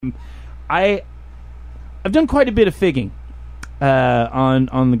I've done quite a bit of figging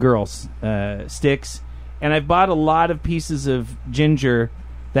on the girls' sticks, and I've bought a lot of pieces of ginger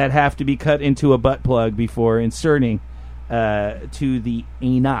that have to be cut into a butt plug before inserting to the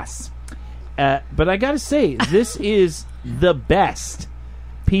anus. But I gotta say, this is the best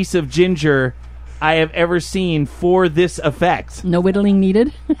piece of ginger I have ever seen for this effect. No whittling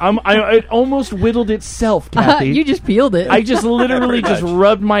needed? It almost whittled itself, Kathy. You just peeled it. I just literally just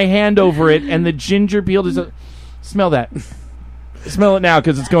rubbed my hand over it, and the ginger peeled. Smell that. Smell it now,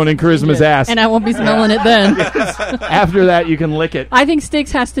 because it's going in Charisma's ass. And I won't be smelling it then. After that, you can lick it. I think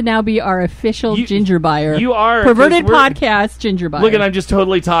Styx has to now be our official ginger buyer. You are. Perverted Podcast ginger buyer. Look at, I'm just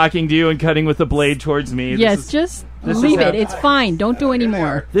totally talking to you and cutting with the blade towards me. Yes, just leave it. It's fine. Don't do any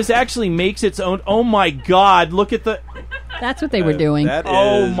more. This actually makes its own. Oh, my God. Look at the... That's what they were doing.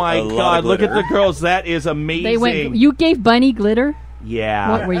 Oh, my God. Look at the girls. That is amazing. You gave Bunny glitter? Yeah.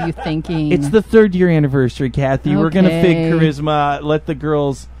 What were you thinking? It's the 3rd year anniversary, Kathy. Okay. We're going to fig Charisma. Let the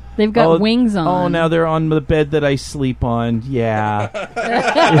girls... They've got wings on. Oh, now they're on the bed that I sleep on. Yeah.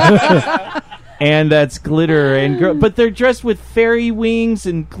 And that's glitter. But they're dressed with fairy wings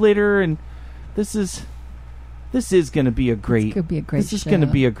and glitter, and this is going to be a great... This is going to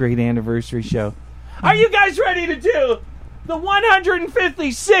be a great anniversary show. Are you guys ready to do the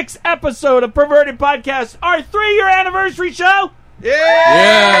 156th episode of Perverted Podcast, our 3-year anniversary show?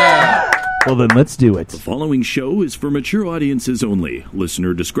 Yeah! Well, then let's do it. The following show is for mature audiences only.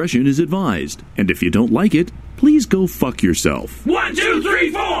 Listener discretion is advised. And if you don't like it, please go fuck yourself. 1, 2,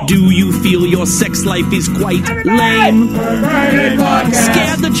 3, 4! Do you feel your sex life is quite lame?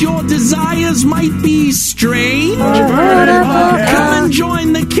 Scared that your desires might be strange? Come and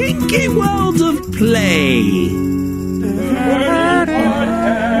join the kinky world of play.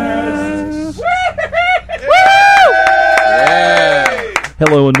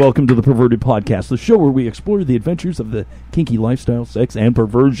 Hello and welcome to the Perverted Podcast, the show where we explore the adventures of the kinky lifestyle, sex, and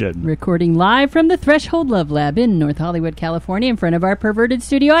perversion. Recording live from the Threshold Love Lab in North Hollywood, California, in front of our perverted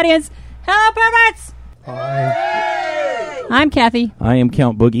studio audience. Hello, perverts! Hi. I'm Kathy. I am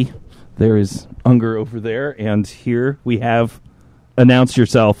Count Boogie. There is Unger over there, and here we have... Announce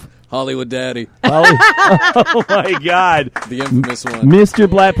yourself. Hollywood Daddy. Oh, my God. The infamous one. Mr.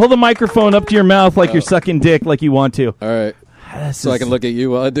 Blatt, pull the microphone up to your mouth like you're sucking dick like you want to. All right. So I can look at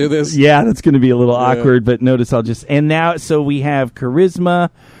you while I do this? Yeah, that's going to be a little awkward, but notice I'll just... And now, so we have Charisma,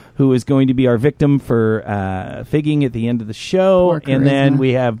 who is going to be our victim for figging at the end of the show. And then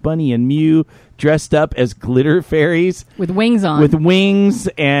we have Bunny and Mew dressed up as glitter fairies. With wings on. With wings,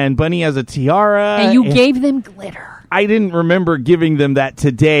 and Bunny has a tiara. And you gave them glitter. I didn't remember giving them that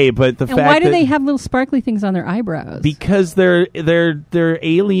today, but the fact that... And why do they have little sparkly things on their eyebrows? Because they're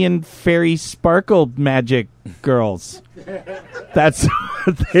alien fairy sparkle magic girls. That's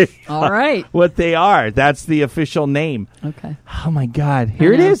what they All right. What they are. That's the official name. Okay. Oh, my God.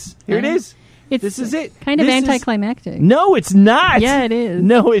 Here it is. Here it is. This is it. Kind of anticlimactic. No, it's not. Yeah, it is.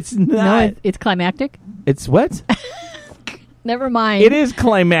 No, it's not. No, it's climactic. It's what? Never mind. It is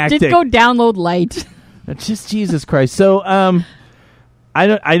climactic. Just go download light. Just Jesus Christ. So, I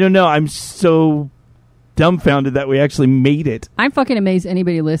don't know. I'm so dumbfounded that we actually made it. I'm fucking amazed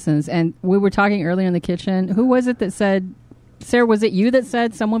anybody listens. And we were talking earlier in the kitchen. Who was it that said, Sarah, was it you that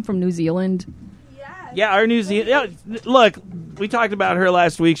said someone from New Zealand? Yeah, our New Zealand. Yeah, look, we talked about her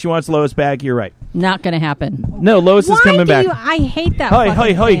last week. She wants Lois back. You're right. Not going to happen. No, Lois is coming back. I hate that. Hoi,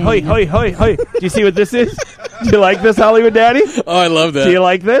 hoi, hoi, hoi, hoi, hoi, hoi. Do you see what this is? Do you like this, Hollywood Daddy? Oh, I love that. Do you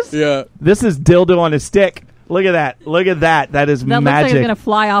like this? Yeah. This is dildo on a stick. Look at that. Look at that. That is magic. That looks like it's going to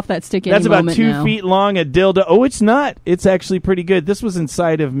fly off that stick any That's about moment 2 feet long, a dildo. Oh, it's not. It's actually pretty good. This was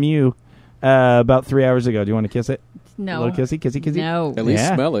inside of Mew about 3 hours ago. Do you want to kiss it? No. A little kissy, kissy, kissy? No. At least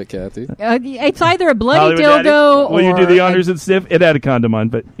smell it, Kathy. It's either a bloody Hollywood dildo Daddy, will you do the honors and sniff? It had a condom on,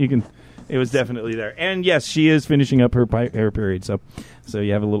 but you can... It was definitely there. And yes, she is finishing up her period, so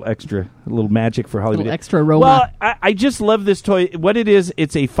you have a little magic for Hollywood. A little extra aroma. Well, I just love this toy. What it is,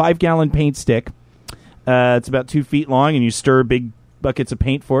 it's a 5-gallon paint stick. It's about 2 feet long, and you stir big buckets of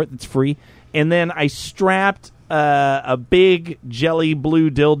paint for it. It's free. And then I strapped a big jelly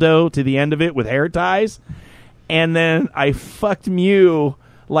blue dildo to the end of it with hair ties. And then I fucked Mew,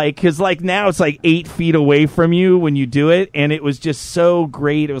 because now it's 8 feet away from you when you do it. And it was just so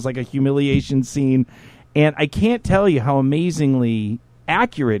great. It was like a humiliation scene. And I can't tell you how amazingly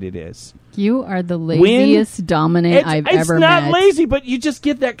accurate it is. You are the laziest dominant I've ever met. It's not lazy, but you just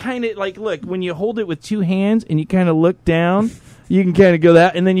get that kind of, look, when you hold it with 2 hands and you kind of look down, you can kind of go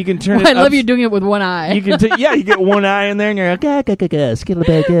that, and then you can turn it I love you doing it with one eye. You can you get one eye in there, and you're like, skittle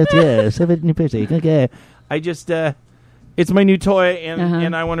back, yes, have it in your pussy, okay. I just, It's my new toy,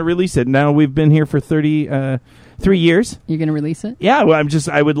 and I want to release it. Now we've been here for 3 years. You're going to release it? Yeah, well,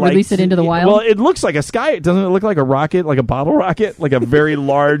 I would like release it into the wild. Well, it looks like a sky. Doesn't it look like a rocket, like a bottle rocket, like a very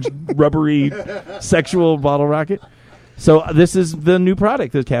large, rubbery, sexual bottle rocket? So this is the new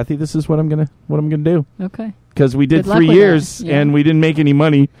product, Kathy. This is what I'm gonna do. Okay. Because we did Good luck 3 with years that. Yeah. and we didn't make any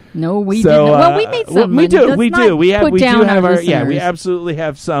money. No, we So, didn't. Well, we made some money. We do. Let's We not do. We put do down have our our. Yeah, we listeners. absolutely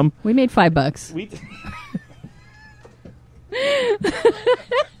have some. We made $5.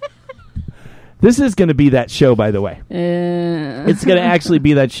 This is going to be that show, by the way. It's going to actually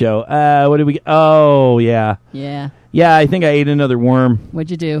be that show. What did we get? Oh, yeah. Yeah. Yeah, I think I ate another worm.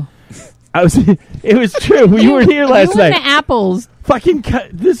 What'd you do? It was true. You weren't here last You night. went to Apples.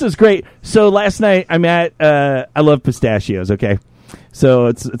 This is great. So last night I'm at. I love pistachios. Okay, so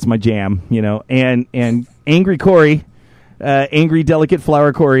it's my jam, And Angry Corey, Angry Delicate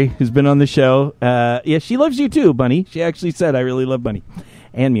Flower Corey, who's been on the show. Yeah, she loves you too, Bunny. She actually said I really love Bunny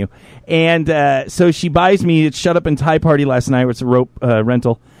and Mew. And so she buys me. It's Shut Up and Tie Party last night. It's a rope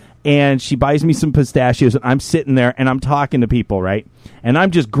rental. And she buys me some pistachios, and I'm sitting there, and I'm talking to people, right? And I'm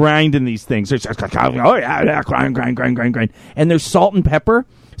just grinding these things. It's just, oh, yeah, grind. And there's salt and pepper,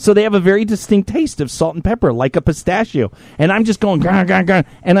 so they have a very distinct taste of salt and pepper, like a pistachio. And I'm just going, grind.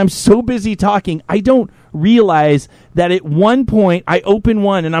 And I'm so busy talking, I don't realize that at one point, I open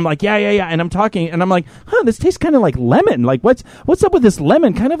one, and I'm like, yeah. And I'm talking, and I'm like, this tastes kind of like lemon. Like, what's up with this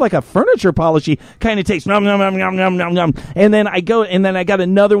lemon? Kind of like a furniture polishy kind of taste. Nom, nom, nom, nom, nom, nom, nom. And then I got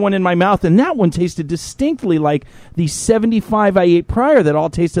another one in my mouth, and that one tasted distinctly like the 75 I ate prior that all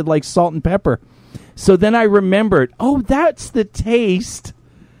tasted like salt and pepper. So then I remembered, that's the taste.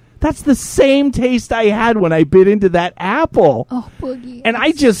 That's the same taste I had when I bit into that apple. Oh, Boogie. And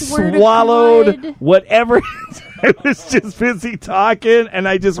I just swallowed whatever. I was just busy talking, and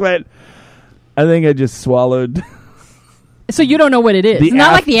I just went, I think I just swallowed. So you don't know what it is. It's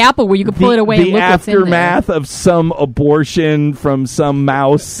not like the apple where you can pull it away and look what's in there. The aftermath of some abortion from some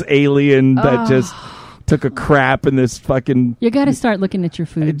mouse alien that just took a crap in this fucking... You got to start looking at your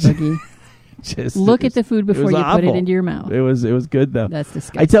food, Boogie. Look at the food before you put it into your mouth. It was good though. That's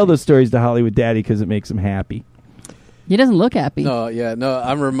disgusting. I tell those stories to Hollywood Daddy because it makes him happy. He doesn't look happy. No, yeah, no.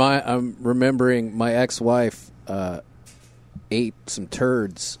 I'm remembering my ex-wife ate some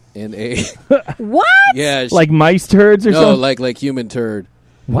turds in a what? Yeah, like mice turds or something. No, like human turd.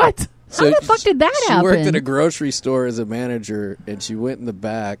 What? How the fuck did that happen? She worked at a grocery store as a manager, and she went in the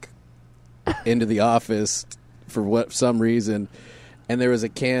back into the office for some reason. And there was a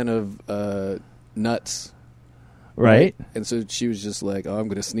can of nuts. Right. And so she was just like, I'm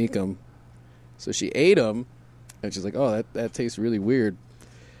going to sneak them. So she ate them. And she's like, that tastes really weird.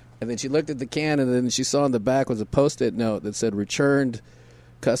 And then she looked at the can, and then she saw in the back was a Post-it note that said, returned.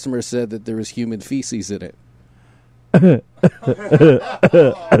 Customer said that there was human feces in it.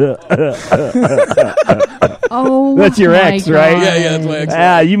 Oh, that's your ex, God. right? Yeah, that's my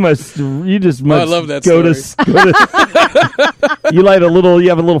ex. You just must. I love that go story. You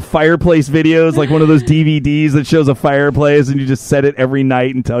have a little fireplace videos, like one of those DVDs that shows a fireplace, and you just set it every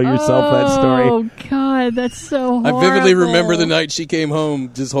night and tell yourself that story. Oh God, that's so horrible. I vividly remember the night she came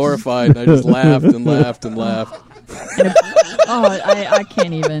home just horrified, and I just laughed and laughed and laughed. I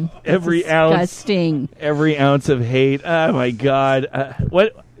can't even. Every disgusting. Every ounce of hate. Oh my God.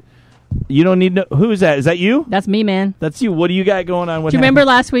 What? You don't need who is that? Is that you? That's me, man. That's you. What do you got going on? Do you remember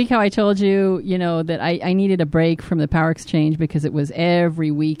last week how I told you, that I needed a break from the Power Exchange because it was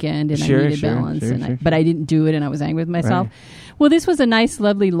every weekend and I needed balance, but I didn't do it and I was angry with myself. Right. Well, this was a nice,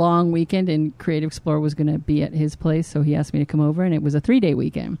 lovely, long weekend, and Creative Explorer was going to be at his place, so he asked me to come over, and it was a 3-day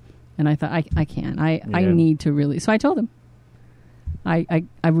weekend. And I thought, I can't. I need to really... So I told him, I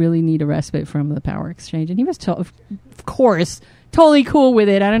really need a respite from the Power Exchange. And he was, of course, totally cool with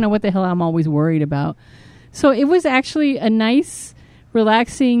it. I don't know what the hell I'm always worried about. So it was actually a nice,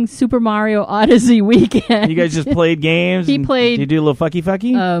 relaxing Super Mario Odyssey weekend. You guys just played games? He played... Did you do a little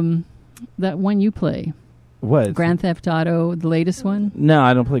fucky? That one you play. What? Grand Theft Auto, the latest one? No,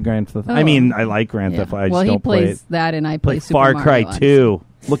 I don't play Grand Theft Auto. I mean, I like Grand Theft Auto. I just don't play it. Well, he plays that, and I play Super Far Mario Cry Odyssey. 2.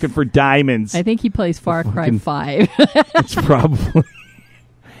 Looking for diamonds. I think he plays Far Cry 5. It's probably...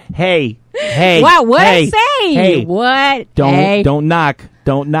 Hey. Wow, what hey, I say? Hey. What? Don't knock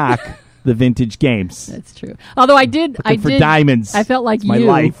the vintage games. That's true. Although I did for diamonds. I felt like my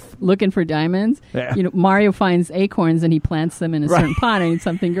life. Looking for diamonds. Yeah. Mario finds acorns and he plants them in a certain pond and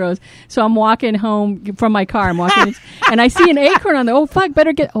something grows. So I'm walking home from my car. I'm walking and I see an acorn on there. Oh fuck!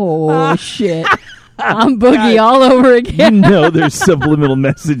 Better get. Oh shit! I'm Boogie all over again. There's subliminal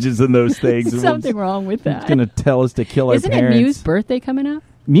messages in those things. There's something wrong with that. It's going to tell us to kill our parents. Isn't it Mew's birthday coming up?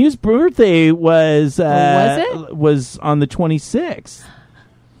 Mew's birthday was was on the 26th.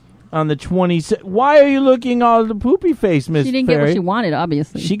 On the 26th. Why are you looking all the poopy face, Miss She didn't Fairy? get what she wanted,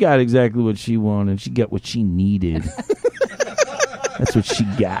 obviously. She got exactly what she wanted. She got what she needed. That's what she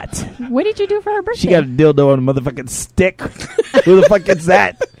got. What did you do for her birthday? She got a dildo on a motherfucking stick. Who the fuck is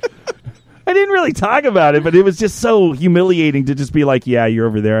that? I didn't really talk about it, but it was just so humiliating to just be like, yeah, you're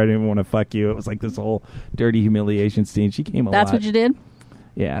over there. I didn't want to fuck you. It was like this whole dirty humiliation scene. She came a lot. That's what you did?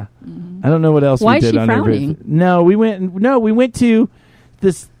 Yeah. I don't know what else Why we did is she on frowning? her birthday. No, we went to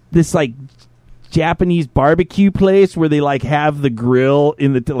this like Japanese barbecue place where they like have the grill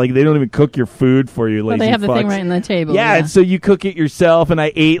in the like they don't even cook your food for you. Well, they have the thing right on the table. Yeah, and so you cook it yourself, and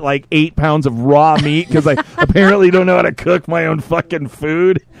I ate like 8 pounds of raw meat because I apparently don't know how to cook my own fucking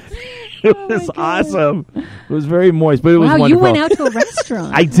food. It was awesome. It was very moist, but it was wonderful. You went out to a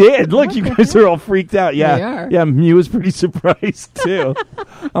restaurant. I did. Look, you guys are all freaked out. Yeah, They are. yeah. Mew was pretty surprised too.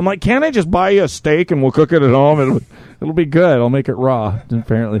 I'm like, can't I just buy you a steak and we'll cook it at home? It'll be good. I'll make it raw.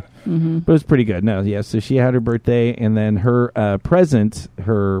 Apparently, but it was pretty good. No, yeah. So she had her birthday, and then her present,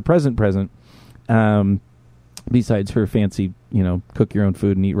 besides her fancy, cook your own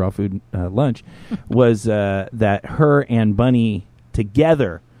food and eat raw food lunch, was that her and Bunny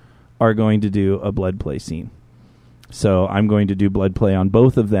together are going to do a blood play scene. So I'm going to do blood play on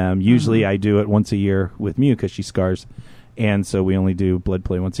both of them. Usually I do it once a year with Mew because she scars. And so we only do blood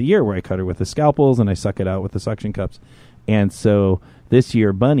play once a year where I cut her with the scalpels and I suck it out with the suction cups. And so this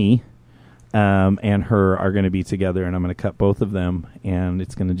year Bunny and her are going to be together, and I'm going to cut both of them, and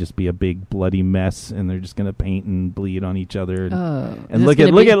it's going to just be a big bloody mess, and they're just going to paint and bleed on each other. And look at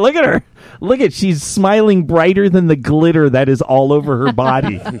her. Look at she's smiling brighter than the glitter that is all over her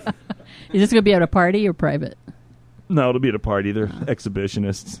body. Is this going to be at a party or private? No, it'll be at a party. They're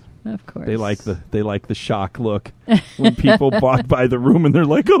exhibitionists. Of course. They like the shock look when people walk by the room and they're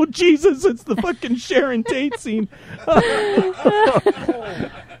like, "Oh Jesus, it's the fucking Sharon Tate scene."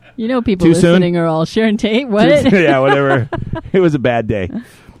 People listening are all Sharon Tate. What? Yeah, whatever. It was a bad day.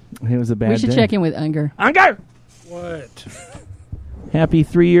 We should check in with Unger. Unger! What? Happy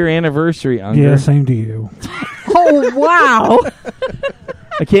 3-year anniversary, Unger. Yeah, same to you. Oh, wow.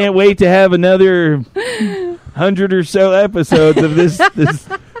 I can't wait to have another 100 or so episodes of this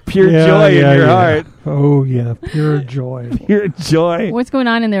pure joy in your heart. Oh, yeah, pure joy. Pure joy. What's going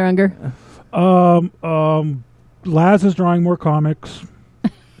on in there, Unger? Laz is drawing more comics.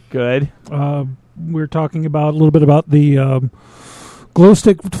 Good. We're talking a little bit about the glow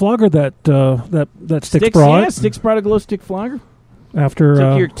stick flogger that Styx brought. Yeah, Styx brought a glow stick flogger.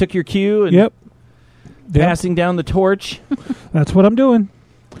 After took your cue and yep. Passing down the torch. That's what I'm doing.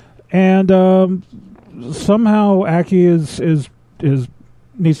 And somehow Aki is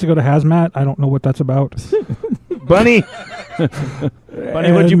needs to go to hazmat. I don't know what that's about. Bunny,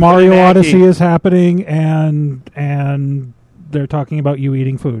 what'd you Mario Odyssey is happening, and they're talking about you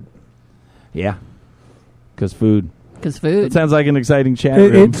eating food. Yeah, because food. It sounds like an exciting chat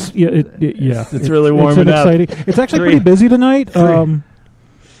room. It's really warming up. It's actually pretty busy tonight.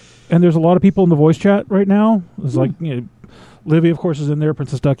 And there's a lot of people in the voice chat right now. It's like Livy, of course, is in there.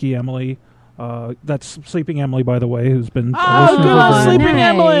 Princess Ducky, Emily. That's Sleeping Emily, by the way, who's been good old Sleeping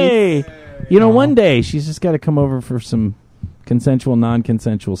Emily. One day she's just got to come over for some consensual,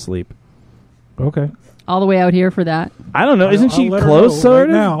 non-consensual sleep. Okay. All the way out here for that? I don't know. Isn't she close, sort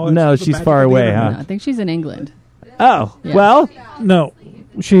of? Now, no, she's far away, huh? No, I think she's in England. Oh, yeah. Well. No,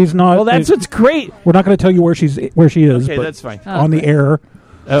 she's not. Well, that's what's great. We're not going to tell you where she is. Okay, but that's fine. On the air.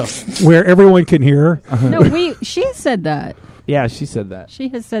 Oh. Where everyone can hear. No, she said that. Yeah, she said that. She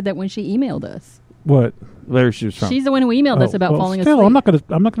has said that when she emailed us. What? Where she was from. She's the one who emailed us about falling asleep. I'm not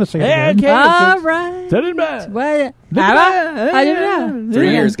gonna say that. Okay. All right. Set it back. What?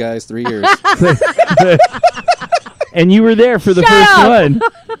 3 years, guys. 3 years. And you were there for the first one.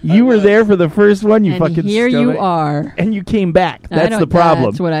 You were there for the first one. You and fucking here stomach. you are. And you came back. That's the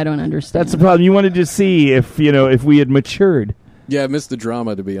problem. That's what I don't understand. That's the problem. You wanted to see if we had matured. Yeah, I missed the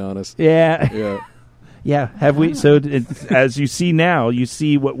drama, to be honest. Yeah. Yeah. Yeah. Have we? So as you see now, you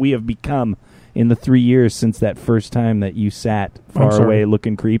see what we have become in the 3 years since that first time that you sat far away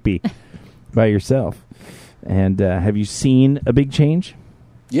looking creepy by yourself. And have you seen a big change?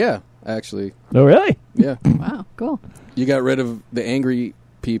 Yeah, actually. Oh, really? Yeah. Wow, cool. You got rid of the angry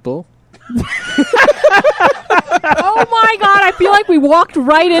people. Oh, my God. I feel like we walked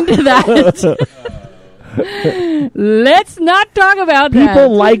right into that. Let's not talk about that.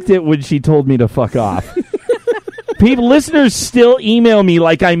 People liked it when she told me to fuck off. Listeners still email me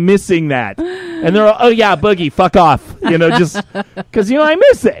like I'm missing that. And they're all, oh, yeah, Boogie, fuck off. Just because, I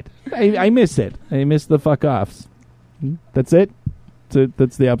miss it. I miss it. I miss the fuck offs. That's it.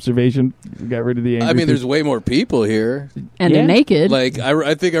 That's the observation. We got rid of the angry. I mean, there's way more people here. And they're naked. Like,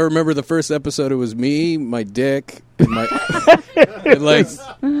 I think I remember the first episode, it was me, my dick, and my... and like,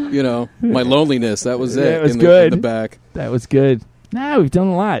 you know, my loneliness. That was it. Yeah, it was In good. the back. That was good. Nah, we've done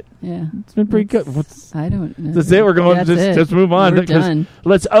a lot. Yeah. It's been pretty good. I don't know. That's it. We're going to just move on. We're done.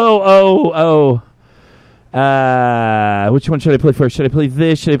 Let's... which one should I play first? Should I play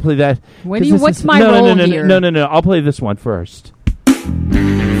this? Should I play that? What's my role here? No. I'll play this one first.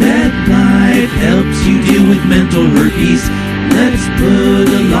 That life helps you deal with mental herpes. Let's put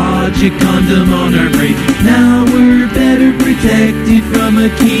a logic condom on our brain. Now we're better protected from a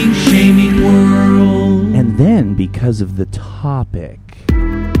kink-shaming world. And then, because of the topic...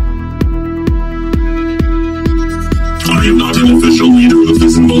 I am not an official leader of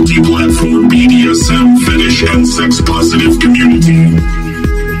this multi-platform BDSM, fetish, and sex-positive community.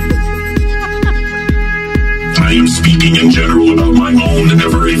 I am speaking in general about my own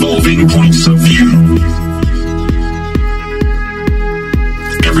ever-evolving points of view.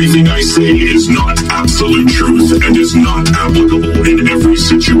 Everything I say is not absolute truth and is not applicable in every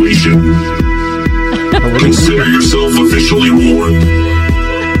situation. Consider yourself officially warned.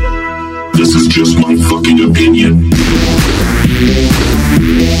 This is just my fucking opinion.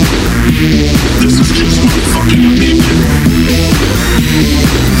 This is just my fucking opinion.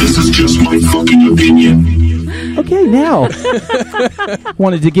 This is just my fucking opinion. Okay, now.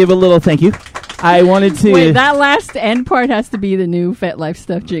 Wanted to give a little thank you. I wanted to... Wait, that last end part has to be the new FetLife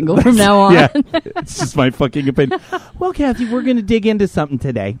Stuff jingle from now on. Yeah, it's just my fucking opinion. Well, Kathy, we're going to dig into something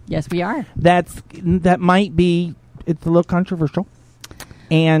today. Yes, we are. That might be... It's a little controversial.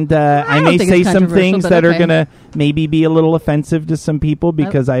 And I may think say it's some things that are okay. going to maybe be a little offensive to some people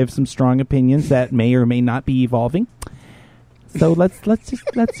because I have some strong opinions that may or may not be evolving. So let's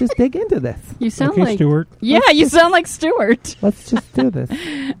just dig into this. You sound okay, like Stuart. Yeah, you sound like Stuart. Let's just do this.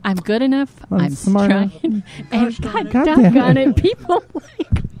 I'm good enough. I'm smart trying. And God damn doggone it. it, people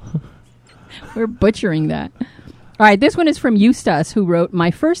we're butchering that. All right, this one is from Eustace, who wrote,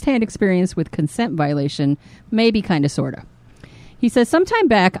 "My first-hand experience with consent violation, maybe kind of, sort of." He says, "Sometime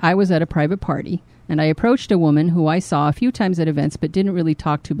back, I was at a private party, and I approached a woman who I saw a few times at events but didn't really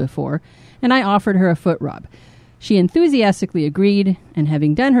talk to before, and I offered her a foot rub. She enthusiastically agreed, and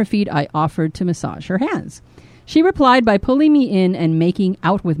having done her feet, I offered to massage her hands. She replied by pulling me in and making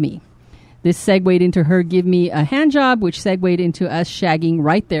out with me. This segued into her give me a hand job, which segued into us shagging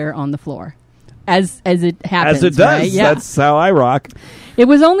right there on the floor. As it happens, As it does. Right? Yeah. That's how I rock. It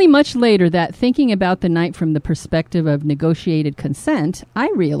was only much later that, thinking about the night from the perspective of negotiated consent, I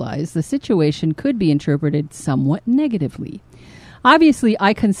realized the situation could be interpreted somewhat negatively. Obviously,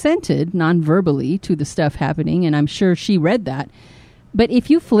 I consented non-verbally to the stuff happening, and I'm sure she read that. But if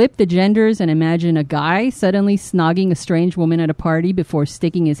you flip the genders and imagine a guy suddenly snogging a strange woman at a party before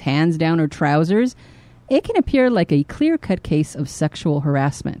sticking his hands down her trousers, it can appear like a clear-cut case of sexual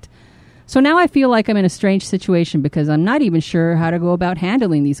harassment. So now I feel like I'm in a strange situation because I'm not even sure how to go about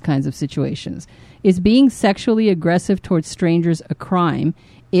handling these kinds of situations. Is being sexually aggressive towards strangers a crime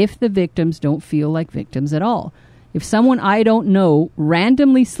if the victims don't feel like victims at all? If someone I don't know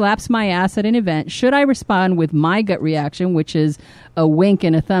randomly slaps my ass at an event, should I respond with my gut reaction, which is a wink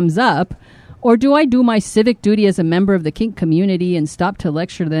and a thumbs up? Or do I do my civic duty as a member of the kink community and stop to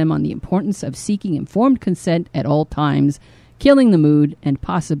lecture them on the importance of seeking informed consent at all times, killing the mood, and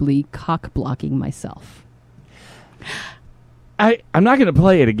possibly cock-blocking myself? I'm not going to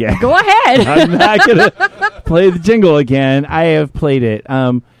play it again. Go ahead. I'm not going to play the jingle again. I have played it.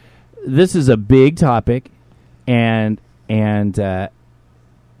 This is a big topic. And there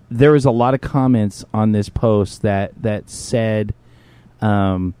was a lot of comments on this post that said,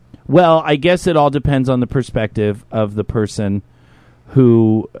 well, I guess it all depends on the perspective of the person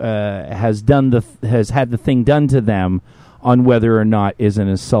who has had the thing done to them on whether or not is an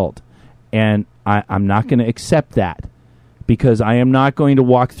assault. And I'm not going to accept that because I am not going to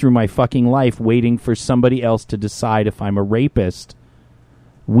walk through my fucking life waiting for somebody else to decide if I'm a rapist.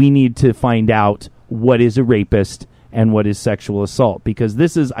 We need to find out what is a rapist and what is sexual assault, because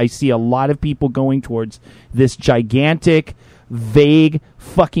I see a lot of people going towards this gigantic, vague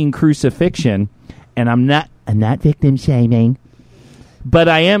fucking crucifixion, and I'm not victim shaming, but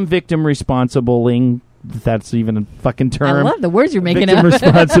I am victim responsibling. If that's even a fucking term. I love the words you're making victim up.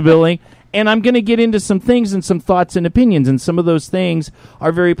 responsibility. And I'm going to get into some things and some thoughts and opinions, and some of those things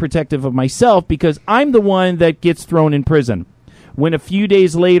are very protective of myself because I'm the one that gets thrown in prison. When a few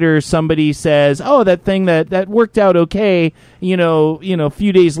days later somebody says, "Oh, that thing that worked out okay," a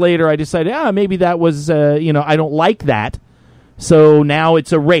few days later I decided, maybe that was, I don't like that, so now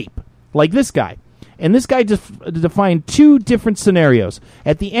it's a rape, like this guy. And this guy defined 2 different scenarios.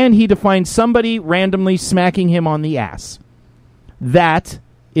 At the end, he defined somebody randomly smacking him on the ass. That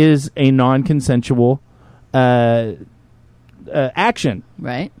is a non-consensual action.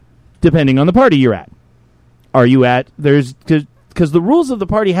 Right. Depending on the party you're at. Are you at... Because the rules of the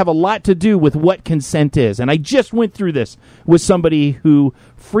party have a lot to do with what consent is. And I just went through this with somebody who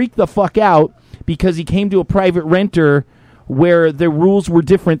freaked the fuck out because he came to a private renter where the rules were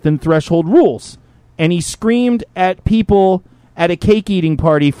different than threshold rules. And he screamed at people at a cake eating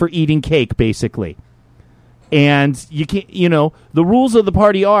party for eating cake, basically. And you can't, the rules of the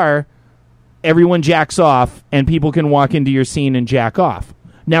party are everyone jacks off and people can walk into your scene and jack off.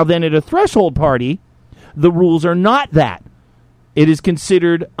 Now then at a threshold party, the rules are not that. It is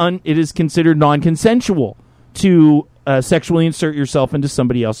considered non-consensual to sexually insert yourself into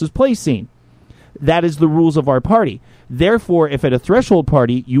somebody else's play scene. That is the rules of our party. Therefore, if at a threshold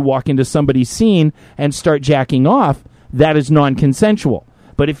party you walk into somebody's scene and start jacking off, that is non-consensual.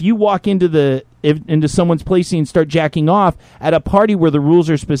 But if you walk into someone's play scene and start jacking off at a party where the rules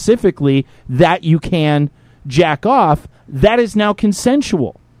are specifically that you can jack off, that is now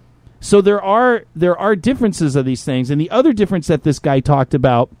consensual. So there are differences of these things. And the other difference that this guy talked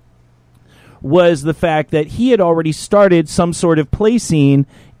about was the fact that he had already started some sort of play scene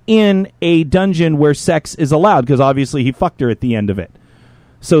in a dungeon where sex is allowed, because obviously he fucked her at the end of it.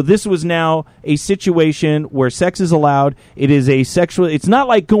 So this was now a situation where sex is allowed. It is a sexual... It's not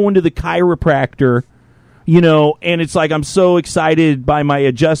like going to the chiropractor, and it's like I'm so excited by my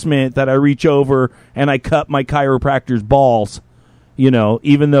adjustment that I reach over and I cut my chiropractor's balls.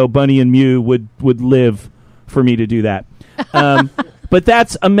 Even though Bunny and Mew would live for me to do that. But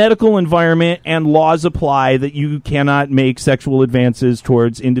that's a medical environment, and laws apply that you cannot make sexual advances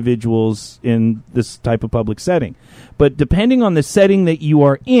towards individuals in this type of public setting. But depending on the setting that you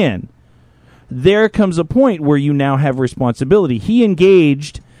are in, there comes a point where you now have responsibility. He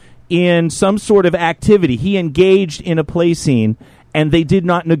engaged in some sort of activity. He engaged in a play scene, and they did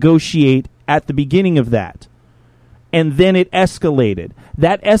not negotiate at the beginning of that. And then it escalated.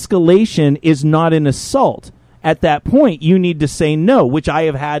 That escalation is not an assault. At that point, you need to say no, which I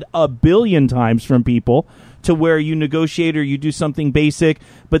have had a billion times from people, to where you negotiate or you do something basic,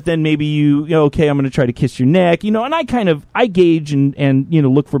 but then maybe okay, I'm going to try to kiss your neck, and I gauge and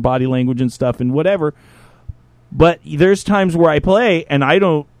look for body language and stuff and whatever. But there's times where I play and I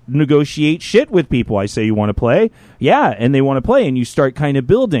don't negotiate shit with people. I say, you want to play? Yeah, and they want to play, and you start kind of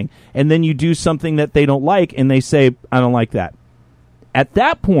building, and then you do something that they don't like, and they say, I don't like that. At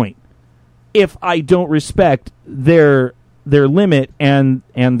that point, if I don't respect their limit and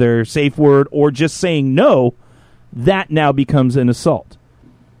their safe word, or just saying no, that now becomes an assault.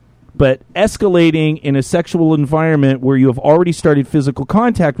 But escalating in a sexual environment where you have already started physical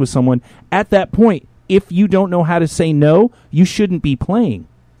contact with someone, at that point, if you don't know how to say no, you shouldn't be playing.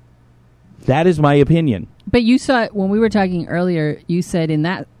 That is my opinion. But you saw, when we were talking earlier, you said in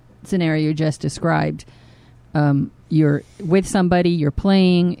that scenario you just described, you're with somebody, you're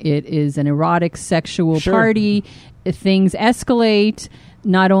playing, it is an erotic sexual party, things escalate.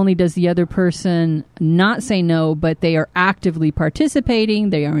 Not only does the other person not say no, but they are actively participating,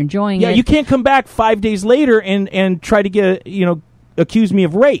 they are enjoying it. Yeah, you can't come back 5 days later and try to get, accuse me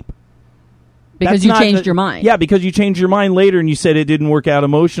of rape. Because you changed your mind. Yeah, because you changed your mind later and you said it didn't work out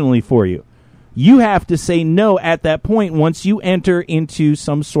emotionally for you. You have to say no at that point once you enter into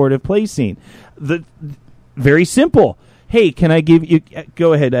some sort of play scene. Very simple. Hey, can I give you...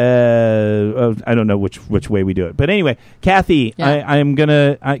 Go ahead. I don't know which way we do it. But anyway, Kathy,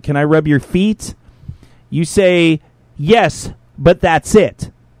 yeah. Can I rub your feet? You say, yes, but that's it.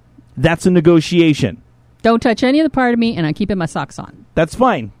 That's a negotiation. Don't touch any of the part of me, and I'm keeping my socks on. That's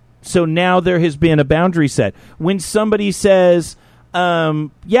fine. So now there has been a boundary set. When somebody says,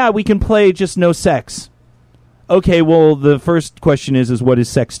 yeah, we can play, just no sex. Okay, well, the first question is what is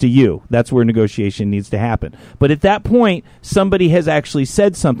sex to you? That's where negotiation needs to happen. But at that point, somebody has actually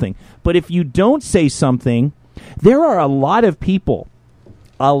said something. But if you don't say something, there are a lot of people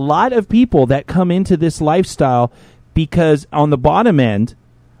that come into this lifestyle because on the bottom end,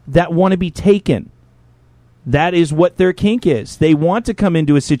 that want to be taken. That is what their kink is. They want to come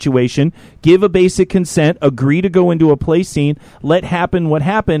into a situation, give a basic consent, agree to go into a play scene, let happen what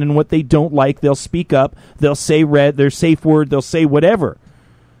happened, and what they don't like, they'll speak up, they'll say their safe word, they'll say whatever.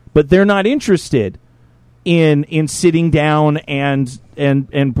 But they're not interested in sitting down and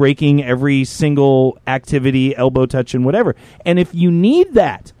breaking every single activity, elbow touch, and whatever. And if you need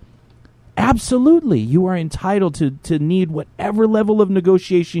that, absolutely, you are entitled to need whatever level of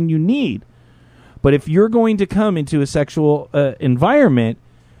negotiation you need. But if you're going to come into a sexual environment,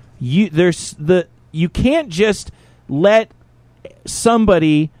 there's the you can't just let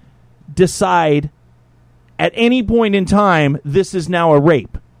somebody decide at any point in time this is now a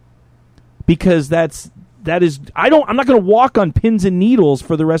rape, because that is I'm not going to walk on pins and needles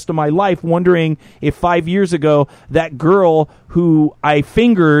for the rest of my life wondering if 5 years ago that girl who I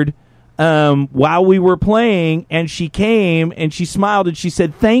fingered while we were playing and she came and she smiled and she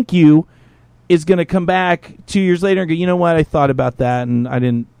said thank you is going to come back 2 years later and go, you know what, I thought about that and I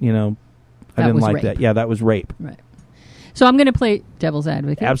didn't like rape. that. Yeah, that was rape. Right. So I'm going to play devil's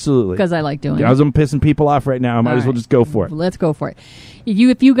advocate. Absolutely. Because I like doing it. I'm pissing people off right now. I might as well just go for it. Let's go for it.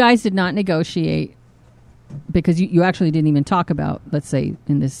 If you guys did not negotiate, because you actually didn't even talk about, let's say,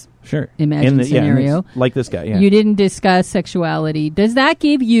 in this imagined scenario. Like this guy, yeah. You didn't discuss sexuality. Does that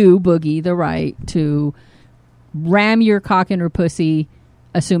give you, Boogie, the right to ram your cock in her pussy,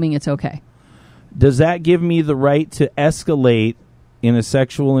 assuming it's okay? Does that give me the right to escalate in a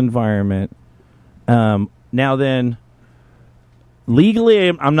sexual environment? Now then, legally,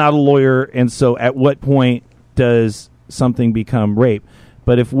 I'm not a lawyer, and so at what point does something become rape?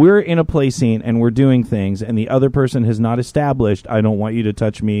 But if we're in a play scene and we're doing things and the other person has not established, I don't want you to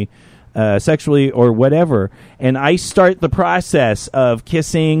touch me sexually or whatever, and I start the process of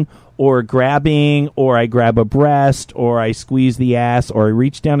kissing or grabbing, or I grab a breast, or I squeeze the ass, or I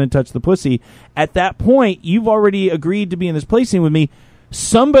reach down and touch the pussy, at that point, you've already agreed to be in this play scene with me.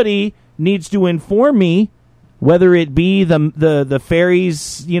 Somebody needs to inform me, whether it be the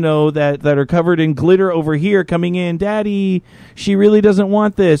fairies, that are covered in glitter over here coming in, Daddy, she really doesn't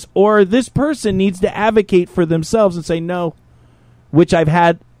want this. Or this person needs to advocate for themselves and say no, which I've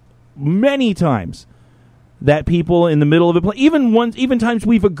had many times, that people in the middle of a play, even times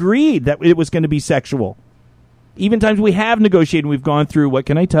we've agreed that it was going to be sexual. Even times we have negotiated and we've gone through, what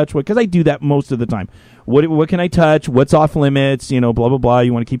can I touch? Because I do that most of the time. What can I touch? What's off limits? Blah, blah, blah.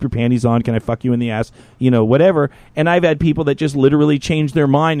 You want to keep your panties on? Can I fuck you in the ass? Whatever. And I've had people that just literally changed their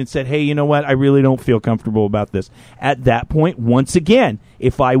mind and said, hey, you know what? I really don't feel comfortable about this. At that point, once again,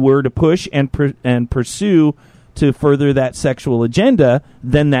 if I were to push and pursue to further that sexual agenda,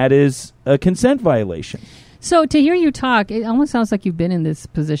 then that is a consent violation. So to hear you talk, it almost sounds like you've been in this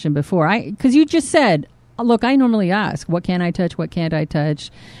position before. Because you just said, look, I normally ask, what can I touch? What can't I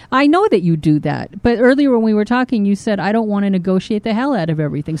touch? I know that you do that. But earlier when we were talking, you said, I don't want to negotiate the hell out of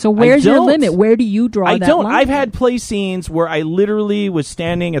everything. So where's your limit? Where do you draw that line? I've had play scenes where I literally was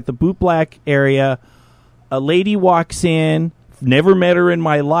standing at the boot black area. A lady walks in, never met her in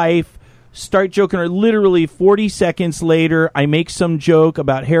my life, start joking her. Literally 40 seconds later, I make some joke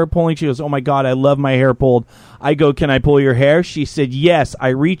about hair pulling. She goes, oh my God, I love my hair pulled. I go, can I pull your hair? She said, yes. I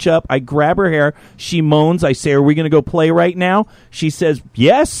reach up, I grab her hair. She moans. I say, are we going to go play right now? She says,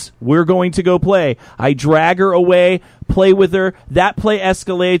 yes, we're going to go play. I drag her away, play with her. That play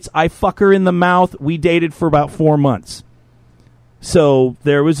escalates. I fuck her in the mouth. We dated for about 4 months. So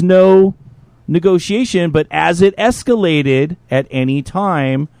there was no negotiation, but as it escalated at any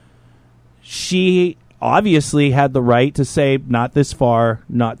time, she obviously had the right to say, not this far,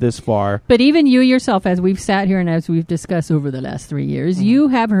 not this far. But even you yourself, as we've sat here and as we've discussed over the last 3 years, you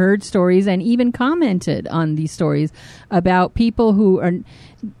have heard stories and even commented on these stories about people who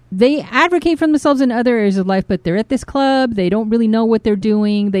they advocate for themselves in other areas of life, but they're at this club, they don't really know what they're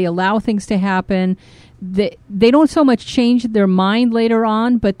doing, they allow things to happen. They don't so much change their mind later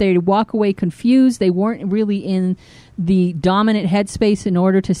on, but they walk away confused. They weren't really in the dominant headspace in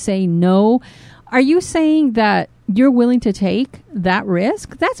order to say no. Are you saying that you're willing to take that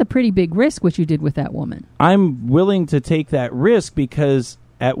risk? That's a pretty big risk, what you did with that woman. I'm willing to take that risk because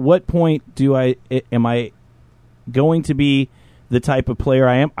at what point am I going to be the type of player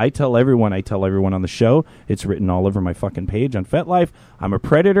I am? I tell everyone on the show, it's written all over my fucking page on FetLife, I'm a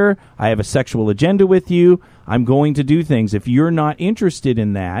predator. I have a sexual agenda with you. I'm going to do things. If you're not interested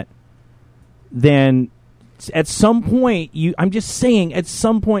in that, then at some point, I'm just saying, at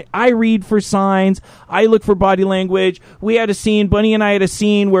some point, I read for signs. I look for body language. We had a scene, Bunny and I had a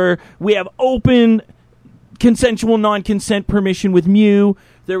scene where we have open consensual non-consent permission with Mew.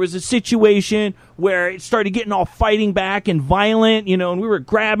 There was a situation where it started getting all fighting back and violent, and we were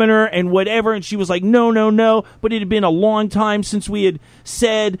grabbing her and whatever, and she was like, no, no, no. But it had been a long time since we had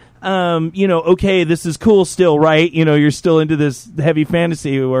said, okay, this is cool still, right? You're still into this heavy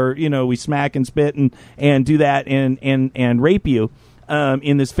fantasy where, we smack and spit and do that and rape you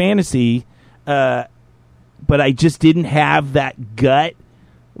in this fantasy. But I just didn't have that gut.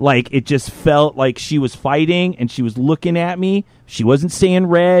 Like, it just felt like she was fighting and she was looking at me. She wasn't saying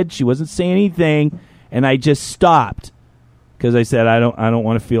red. She wasn't saying anything. And I just stopped because I said, I don't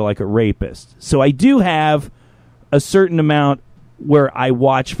want to feel like a rapist. So I do have a certain amount where I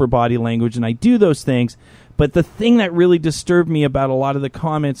watch for body language and I do those things. But the thing that really disturbed me about a lot of the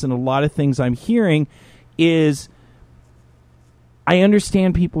comments and a lot of things I'm hearing is I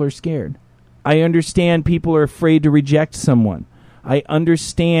understand people are scared. I understand people are afraid to reject someone. I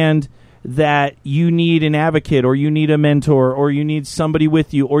understand that you need an advocate or you need a mentor or you need somebody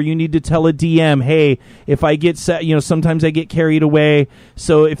with you or you need to tell a DM, hey, if I get sometimes I get carried away,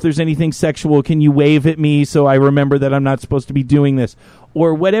 so if there's anything sexual, can you wave at me so I remember that I'm not supposed to be doing this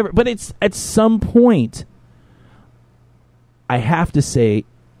or whatever. But it's at some point I have to say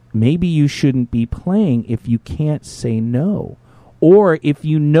maybe you shouldn't be playing if you can't say no, or if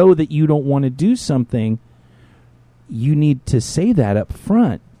you know that you don't want to do something, you need to say that up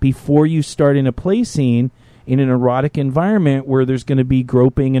front before you start in a play scene in an erotic environment where there's going to be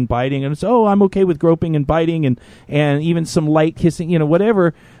groping and biting. And it's, I'm okay with groping and biting and even some light kissing,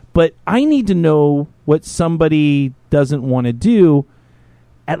 whatever. But I need to know what somebody doesn't want to do.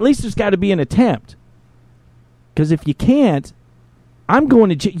 At least there's got to be an attempt. Because if you can't, I'm going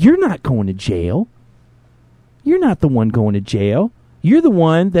to jail. You're not going to jail. You're not the one going to jail. You're the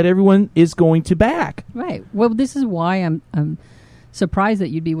one that everyone is going to back. Right. Well, this is why I'm surprised that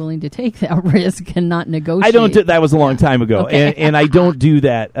you'd be willing to take that risk and not negotiate. I don't. That was a long time ago, okay. and I don't do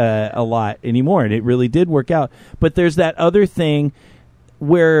that a lot anymore. And it really did work out. But there's that other thing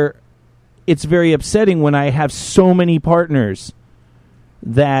where it's very upsetting when I have so many partners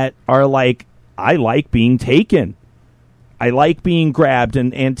that are like, I like being taken. I like being grabbed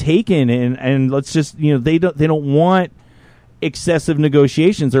and taken, and let's just they don't want excessive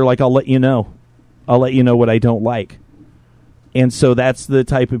negotiations. They're like, I'll let you know what I don't like. And so that's the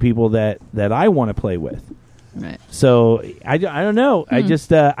type of people that I want to play with. Right. So I don't know. I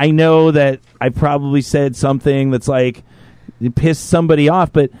just I know that I probably said something that's like it pissed somebody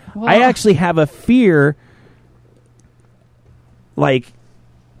off, but I actually have a fear like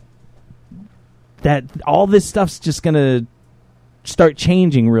that all this stuff's just going to start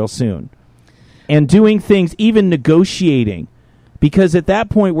changing real soon. And doing things, even negotiating, because at that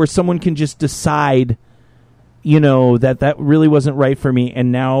point where someone can just decide that really wasn't right for me,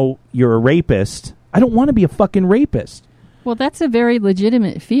 and now you're a rapist. I don't want to be a fucking rapist. Well, that's a very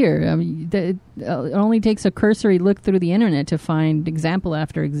legitimate fear. I mean, it only takes a cursory look through the internet to find example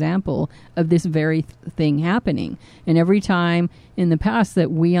after example of this very thing happening. And every time in the past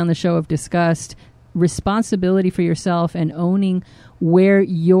that we on the show have discussed responsibility for yourself and owning where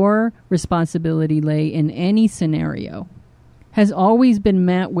your responsibility lay in any scenario has always been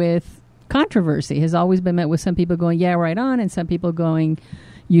met with controversy, has always been met with some people going, yeah, right on, and some people going,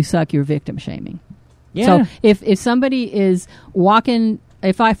 you suck, you're victim shaming. Yeah. So if somebody is walking,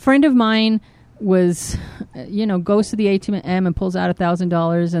 if a friend of mine was, goes to the ATM and pulls out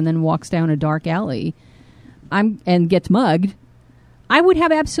 $1,000 and then walks down a dark alley and gets mugged, I would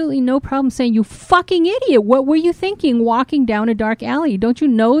have absolutely no problem saying, you fucking idiot, what were you thinking walking down a dark alley? Don't you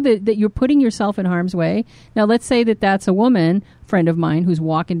know that you're putting yourself in harm's way? Now, let's say that that's a woman, friend of mine, who's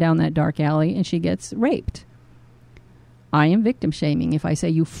walking down that dark alley and she gets raped. I am victim shaming if I say,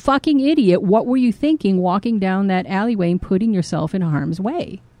 you fucking idiot, what were you thinking walking down that alleyway and putting yourself in harm's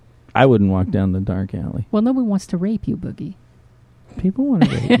way? I wouldn't walk down the dark alley. Well, nobody wants to rape you, Boogie. People want to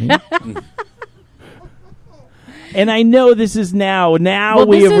rape me. And I know this is now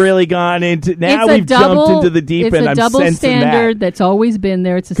we have really gone into, now we've jumped into the deep end. It's a double standard that's always been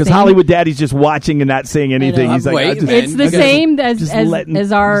there. It's the same. Because Hollywood Daddy's just watching and not saying anything. He's like, it's the same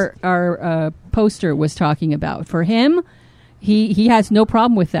as our poster was talking about. For him, he has no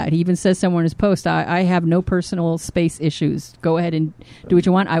problem with that. He even says somewhere in his post, I have no personal space issues. Go ahead and do what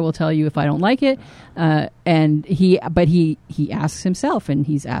you want. I will tell you if I don't like it. And he asks himself, and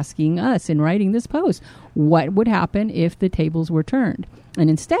he's asking us in writing this post, what would happen if the tables were turned? And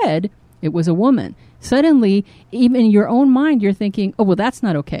instead, it was a woman. Suddenly, even in your own mind, you're thinking, oh, well, that's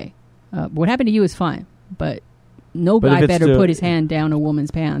not okay. What happened to you is fine. But no guy better put his hand down a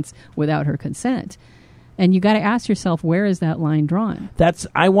woman's pants without her consent. And you got to ask yourself, where is that line drawn?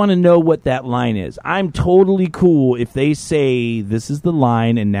 I want to know what that line is. I'm totally cool if they say this is the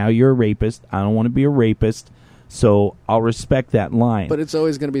line and now you're a rapist. I don't want to be a rapist, so I'll respect that line. But it's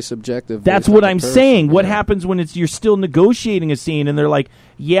always going to be subjective. That's what I'm saying. What happens when you're still negotiating a scene and they're like,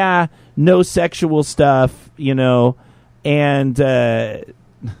 yeah, no sexual stuff, and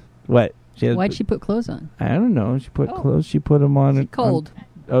what? Why'd she put clothes on? I don't know. She put clothes. She put them on. Cold.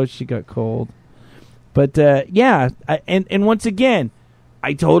 She got cold. But, and once again,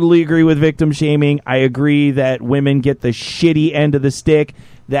 I totally agree with victim shaming. I agree that women get the shitty end of the stick,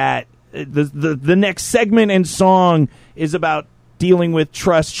 that the next segment and song is about dealing with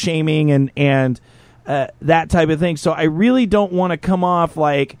trust shaming and that type of thing. So I really don't want to come off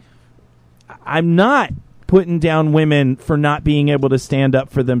like I'm not putting down women for not being able to stand up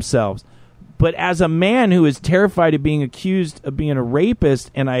for themselves. But as a man who is terrified of being accused of being a rapist,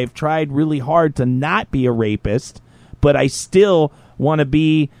 and I've tried really hard to not be a rapist, but I still want to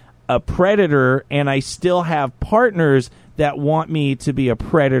be a predator, and I still have partners that want me to be a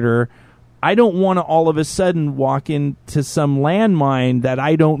predator, I don't want to all of a sudden walk into some landmine that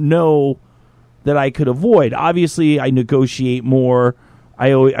I don't know that I could avoid. Obviously, I negotiate more.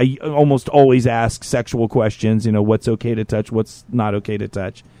 I almost always ask sexual questions, what's okay to touch, what's not okay to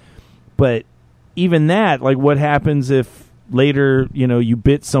touch. But even that, like, what happens if later, you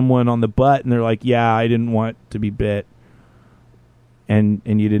bit someone on the butt and they're like, yeah, I didn't want to be bit. And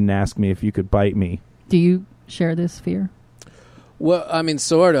you didn't ask me if you could bite me. Do you share this fear? Well, I mean,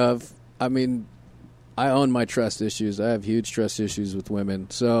 sort of. I mean, I own my trust issues. I have huge trust issues with women.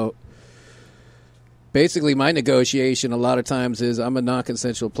 So basically my negotiation a lot of times is I'm a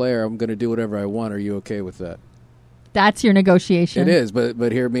non-consensual player. I'm going to do whatever I want. Are you okay with that? That's your negotiation? It is,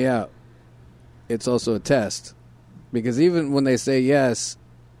 but hear me out. It's also a test. Because even when they say yes,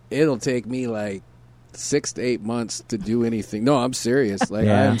 it'll take me like 6 to 8 months to do anything. No, I'm serious. Like,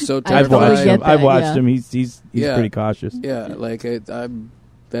 I am so terrified. I've watched him. He's pretty cautious. Yeah, like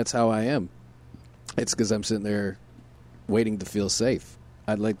that's how I am. It's because I'm sitting there waiting to feel safe.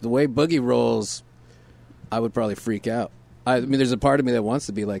 I'd like the way Boogie rolls. I would probably freak out. I mean, there's a part of me that wants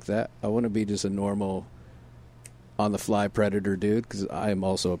to be like that. I want to be just a normal, on-the-fly predator dude, because I am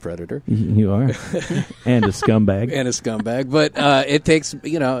also a predator. You are, and a scumbag. But it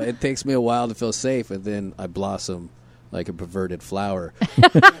takes me a while to feel safe, and then I blossom like a perverted flower.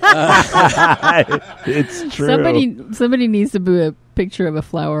 It's true. Somebody needs to put a picture of a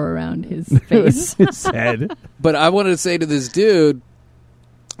flower around his face, his head. But I wanted to say to this dude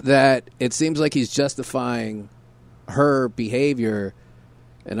that it seems like he's justifying her behavior.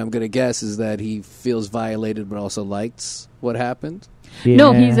 And I'm going to guess is that he feels violated but also likes what happened. Yeah.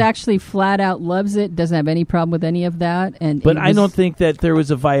 No, he's actually flat out loves it, doesn't have any problem with any of that. But I don't think that there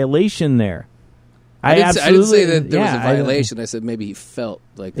was a violation there. I didn't say that there was a violation. I said maybe he felt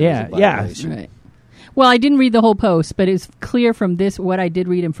like there was a violation. Right. Well, I didn't read the whole post, but it's clear from this, what I did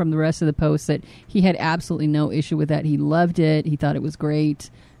read and from the rest of the post, that he had absolutely no issue with that. He loved it. He thought it was great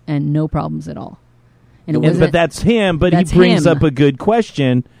and no problems at all. But that's him. But he brings up a good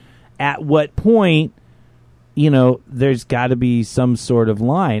question. At what point, there's got to be some sort of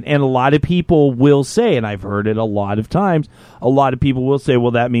line. And a lot of people will say, and I've heard it a lot of times, a lot of people will say,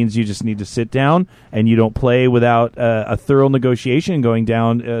 well, that means you just need to sit down and you don't play without a thorough negotiation going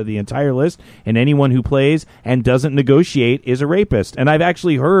down the entire list. And anyone who plays and doesn't negotiate is a rapist. And I've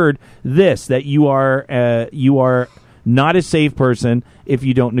actually heard this, that you are not a safe person if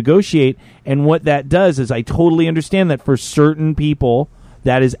you don't negotiate. And what that does is I totally understand that for certain people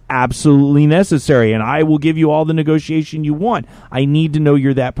that is absolutely necessary, and I will give you all the negotiation you want. I need to know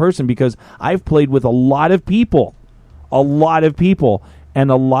you're that person, because I've played with a lot of people, and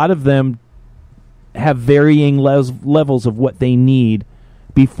a lot of them have varying levels of what they need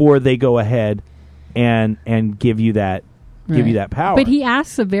before they go ahead and give you that power. But he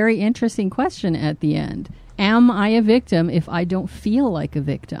asks a very interesting question at the end. Am I a victim if I don't feel like a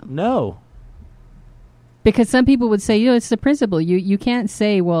victim? No. Because some people would say, it's the principle. You can't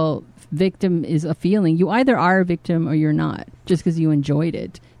say, well, victim is a feeling. You either are a victim or you're not. Just because you enjoyed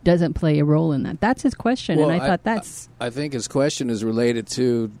it doesn't play a role in that. That's his question, and I thought that's... I think his question is related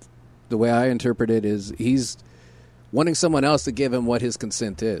to, the way I interpret it, is he's wanting someone else to give him what his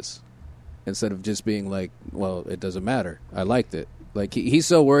consent is, instead of just being like, well, it doesn't matter. I liked it. Like, he's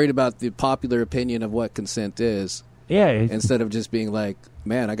so worried about the popular opinion of what consent is. Yeah. Instead of just being like,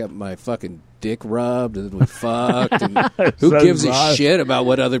 man, I got my fucking dick rubbed and we fucked. And who gives a shit about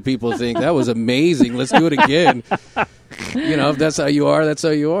what other people think? That was amazing. Let's do it again. If that's how you are, that's how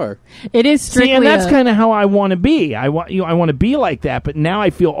you are. It is strictly. See, and that's kind of how I want to be. I want to be like that. But now I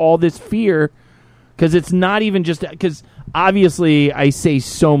feel all this fear, because it's not even just because obviously I say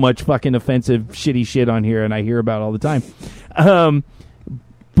so much fucking offensive, shitty shit on here, and I hear about it all the time.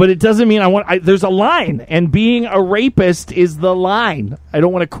 But it doesn't mean there's a line, and being a rapist is the line. I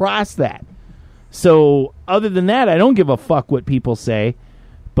don't want to cross that. So other than that, I don't give a fuck what people say,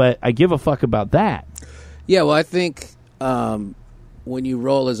 but I give a fuck about that. Yeah, well, I think when you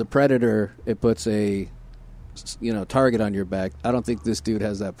roll as a predator, it puts a target on your back. I don't think this dude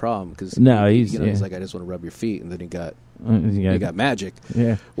has that problem, because he's like, I just want to rub your feet, and then he got magic.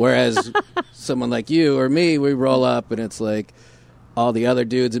 Yeah. Whereas someone like you or me, we roll up and it's like, all the other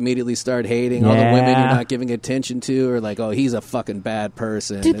dudes immediately start hating. All the women you're not giving attention to are like, oh, he's a fucking bad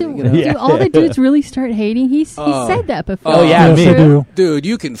person. Do all the dudes really start hating? He said that before. Oh, yeah, me too. Dude,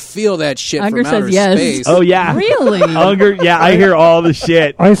 you can feel that shit Unger from outer says yes. space. Oh, yeah. Really? Unger, I hear all the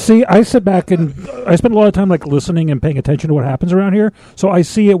shit. I sit back and I spend a lot of time like listening and paying attention to what happens around here. So I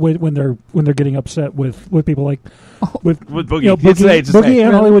see it when they're getting upset with people like with Boogie. Boogie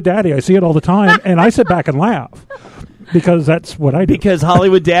and Hollywood Daddy. I see it all the time, and I sit back and laugh. Because that's what I do. Because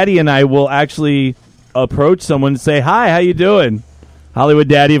Hollywood Daddy and I will actually approach someone and say, hi, how you doing? Hollywood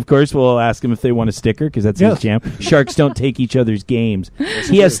Daddy, of course, will ask him if they want a sticker because that's his jam. Sharks don't take each other's games.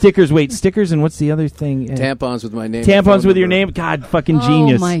 He has stickers. Wait, stickers and what's the other thing? Tampons with my name. Tampons with your name. God, fucking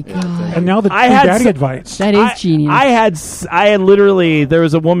genius. Oh, my God. And now the Daddy advice. That is genius. I had literally, there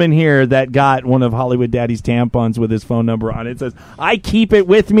was a woman here that got one of Hollywood Daddy's tampons with his phone number on it. It says, I keep it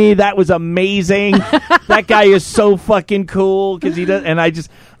with me. That was amazing. That guy is so fucking cool because he does, and I just...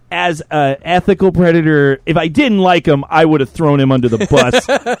 As an ethical predator, if I didn't like him, I would have thrown him under the bus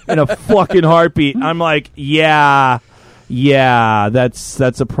in a fucking heartbeat. I'm like, yeah, that's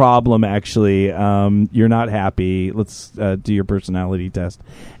a problem, actually. You're not happy. Let's do your personality test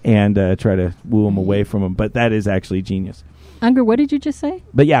and try to woo him away from him. But that is actually genius. Unger, what did you just say?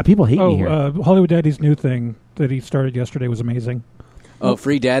 But yeah, people hate me here. Hollywood Daddy's new thing that he started yesterday was amazing. Oh,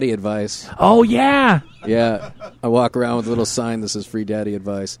 free daddy advice. Oh, yeah. Yeah. I walk around with a little sign that says free daddy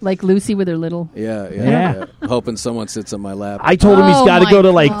advice. Like Lucy with her little... Yeah. Hoping someone sits on my lap. I told him he's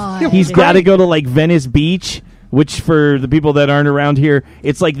got to go to Venice Beach, which for the people that aren't around here,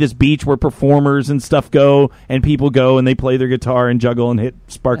 it's like this beach where performers and stuff go, and people go and they play their guitar and juggle and hit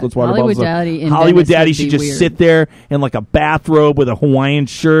sparklets water Hollywood bottles. Hollywood Daddy should just sit there in like a bathrobe with a Hawaiian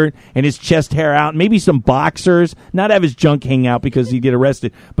shirt and his chest hair out, and maybe some boxers, not have his junk hang out because he'd get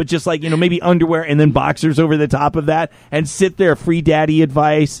arrested, but just like, maybe underwear and then boxers over the top of that, and sit there, free daddy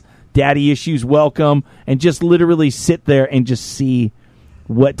advice, daddy issues welcome, and just literally sit there and just see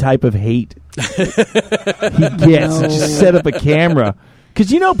what type of hate he gets. Just set up a camera because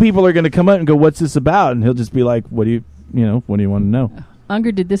people are going to come out and go, what's this about? And he'll just be like, what do you want to know?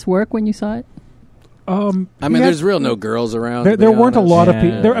 Unger, did this work when you saw it? There's no girls around. There weren't a lot of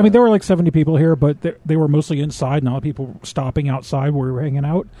people. There were like 70 people here, but they were mostly inside. Not people stopping outside where we were hanging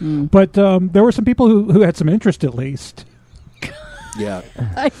out. But there were some people who had some interest at least. Yeah.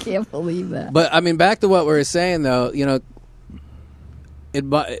 I can't believe that. But back to what we were saying though,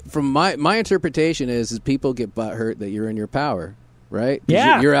 from my interpretation is people get butthurt that you're in your power, right?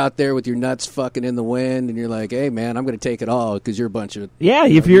 Yeah. You're out there with your nuts fucking in the wind, and you're like, "Hey, man, I'm going to take it all because you're a bunch of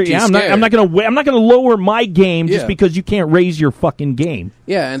if you're I'm not going to lower my game just because you can't raise your fucking game."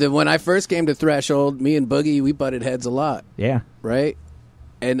 Yeah, and then when I first came to Threshold, me and Boogie, we butted heads a lot. Yeah, right.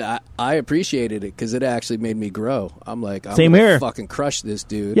 And I appreciated it because it actually made me grow. I'm like, I'm same here. Fucking crush this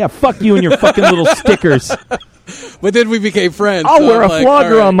dude. Yeah, fuck you and your fucking little stickers. But then we became friends. I'll wear a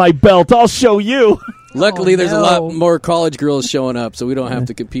flogger on my belt. I'll show you. Luckily, there's a lot more college girls showing up, so we don't have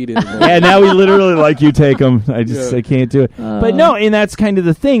to compete anymore. Yeah, now we literally you take them. I can't do it. But no, and that's kind of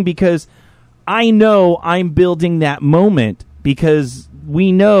the thing because I know I'm building that moment because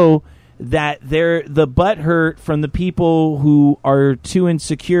we know that the butt hurt from the people who are too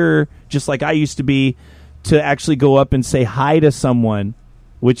insecure, just like I used to be, to actually go up and say hi to someone,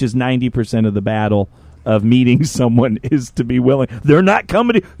 which is 90% of the battle of meeting someone, is to be willing. They're not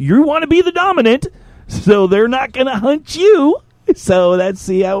coming to you. Want to be the dominant, so they're not going to hunt you. So let's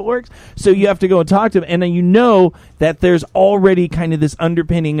see how it works. So you have to go and talk to them, and then that there's already kind of this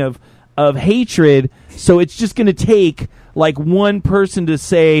underpinning of hatred. So it's just going to take like one person to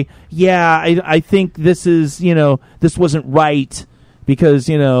say, yeah, I think this is, this wasn't right because,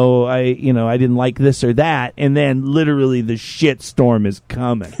 I didn't like this or that. And then literally the shitstorm is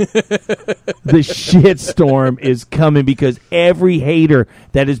coming. The shitstorm is coming because every hater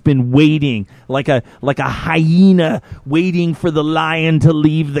that has been waiting like a hyena waiting for the lion to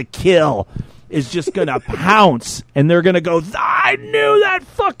leave the kill is just going to pounce, and they're going to go, I knew that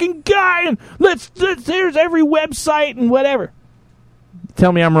fucking guy, and let's here's every website and whatever.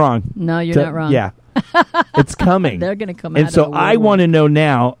 Tell me I'm wrong. No, you're not wrong. Yeah. It's coming. They're going to come and out. So I want to know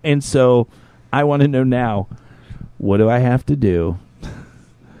now, what do I have to do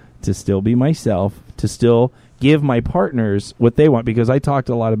to still be myself, to still give my partners what they want? Because I talked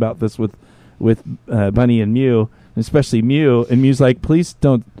a lot about this with Bunny and Mew, especially Mew, and Mew's like, please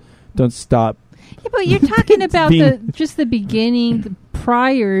don't stop. Yeah, but you're talking about the beginning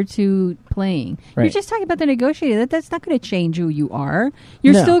prior to playing. Right. You're just talking about the negotiating. That's not going to change who you are.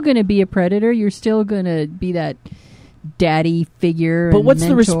 You're still going to be a predator. You're still going to be that daddy figure. But what's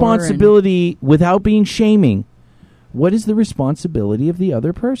the responsibility, without being shaming, what is the responsibility of the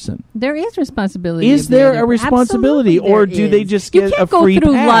other person? There is responsibility. Is there a responsibility, or do they just get a free pass? You can't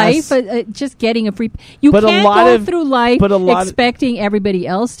go through life just getting a free. You can't go through life expecting everybody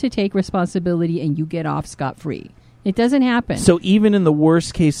else to take responsibility and you get off scot-free. It doesn't happen. So even in the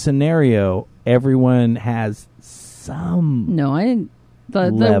worst case scenario, everyone has some. No, I didn't.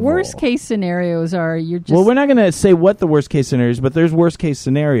 The worst case scenarios are you're just. Well, we're not going to say what the worst case scenarios, but there's worst case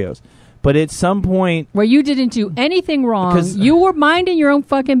scenarios. But at some point where you didn't do anything wrong, you were minding your own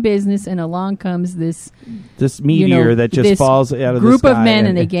fucking business, and along comes this meteor that just falls out of the sky. Group of men,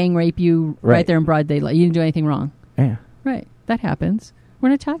 and they gang rape you right there in broad daylight. You didn't do anything wrong. Yeah, right. That happens. We're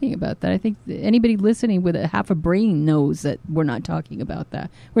not talking about that. I think anybody listening with half a brain knows that we're not talking about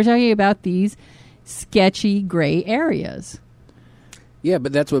that. We're talking about these sketchy gray areas. Yeah,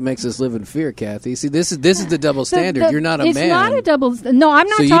 but that's what makes us live in fear, Kathy. See, this is the double standard. You're not a man. It's not a double. No, I'm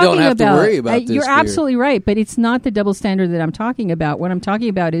not talking about. So you don't have to worry about this. You're absolutely right, but it's not the double standard that I'm talking about. What I'm talking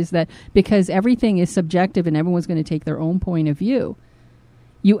about is that because everything is subjective and everyone's going to take their own point of view,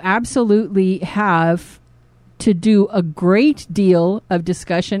 you absolutely have to do a great deal of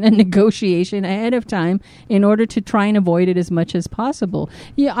discussion and negotiation ahead of time in order to try and avoid it as much as possible.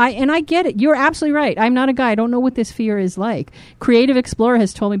 Yeah, I get it. You're absolutely right. I'm not a guy. I don't know what this fear is like. Creative Explorer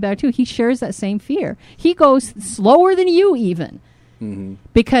has told me about it too. He shares that same fear. He goes slower than you even. Mm-hmm.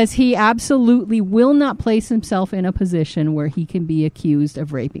 Because he absolutely will not place himself in a position where he can be accused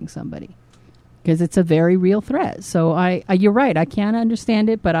of raping somebody. Because it's a very real threat. So you're right. I can't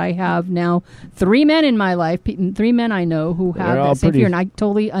understand it, but I have now 3 men in my life, 3 men I know who have that same fear, and I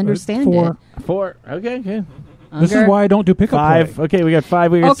totally understand it. 4. Okay. This is why I don't do pickup 5. play. Okay, we got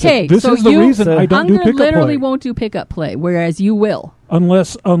 5. We got 6. This is the reason I don't do pickup play. Literally won't do pickup play, whereas you will.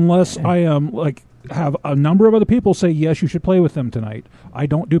 Unless I am have a number of other people say, yes, you should play with them tonight. I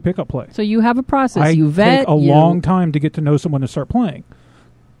don't do pickup play. So you have a process. You vet. Take a long time to get to know someone to start playing.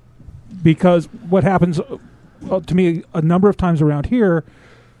 Because what happens to me a number of times around here,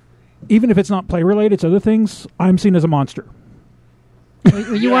 even if it's not play related, it's other things, I'm seen as a monster.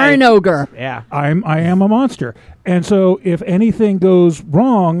 You are an ogre. Yeah. I am a monster. And so if anything goes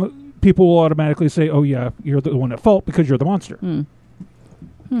wrong, people will automatically say, oh yeah, you're the one at fault because you're the monster.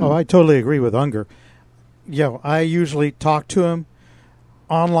 Oh, I totally agree with Unger. I usually talk to him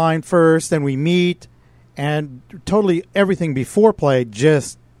online first, then we meet, and totally everything before play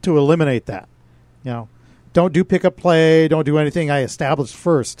just to eliminate that. Don't do pickup play, don't do anything I established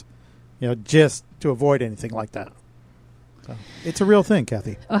first, just to avoid anything like that. So it's a real thing,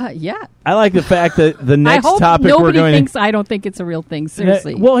 Kathy. Yeah. I like the fact that the next topic we're going thinks I don't think it's a real thing,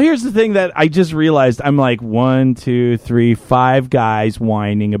 seriously. Well, here's the thing that I just realized. I'm like 1, 2, 3, 5 guys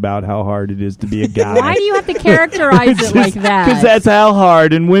whining about how hard it is to be a guy. Why do you have to characterize it like that? Because that's how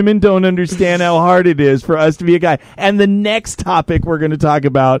hard, and women don't understand how hard it is for us to be a guy. And the next topic we're going to talk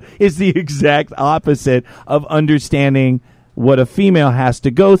about is the exact opposite of understanding what a female has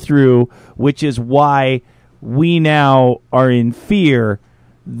to go through, which is why we now are in fear.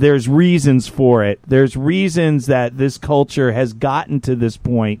 There's reasons for it. There's reasons that this culture has gotten to this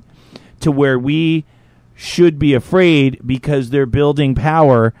point to where we should be afraid because they're building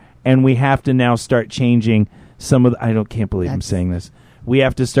power, and we have to now start changing some of the, can't believe I'm saying this. We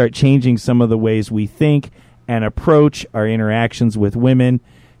have to start changing some of the ways we think and approach our interactions with women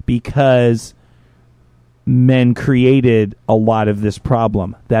because men created a lot of this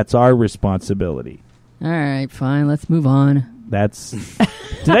problem. That's our responsibility. All right, fine. Let's move on. Did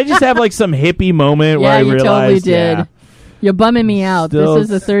I just have some hippie moment where I realized? Yeah, you totally did. Yeah. You're bumming me out. This is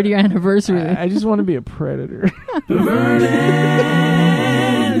the 30-year anniversary. I just want to be a predator.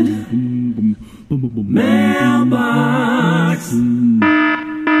 Mailbox.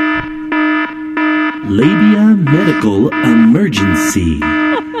 Labia Medical Emergency.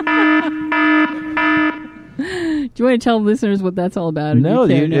 Do you want to tell listeners what that's all about? No,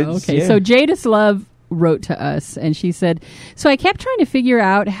 dude. Okay, so Jadis Love wrote to us, and she said, so I kept trying to figure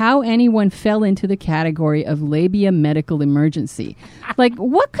out how anyone fell into the category of labia medical emergency.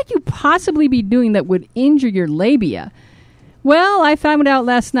 What could you possibly be doing that would injure your labia? Well, I found out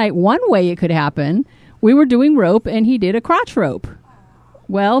last night one way it could happen. We were doing rope, and he did a crotch rope.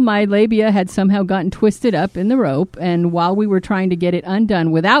 Well, my labia had somehow gotten twisted up in the rope, and while we were trying to get it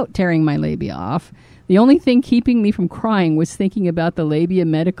undone without tearing my labia off, the only thing keeping me from crying was thinking about the labia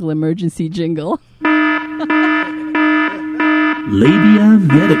medical emergency jingle. Labia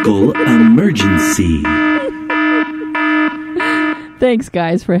Medical Emergency. Thanks,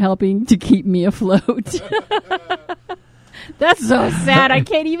 guys, for helping to keep me afloat. That's so sad. I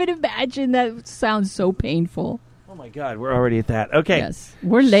can't even imagine. That sounds so painful. Oh my God, we're already at that. Okay. Yes,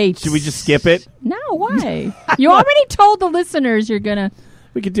 we're late. Should we just skip it? No, why? You already told the listeners you're going to...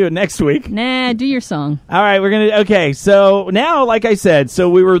 We could do it next week. Nah, do your song. All right, okay, so now, like I said, so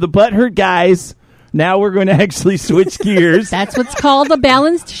we were the Butthurt guys. Now we're going to actually switch gears. That's what's called a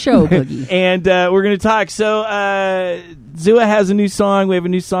balanced show, Boogie. And we're going to talk. So Zua has a new song. We have a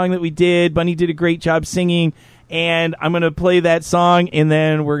new song that we did. Bunny did a great job singing. And I'm going to play that song, and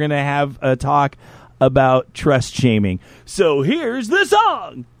then we're going to have a talk about trust shaming. So here's the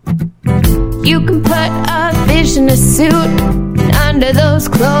song. You can put a fish in a suit, and under those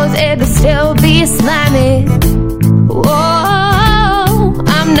clothes it'll still be slimy. Whoa,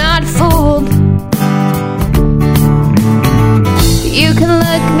 I'm not fooled. You can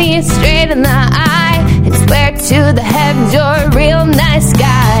look me straight in the eye and swear to the heavens you're a real nice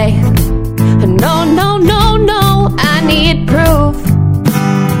guy. No, no, no, no, I need proof.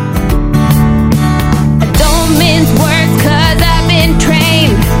 I don't mince words 'cause I've been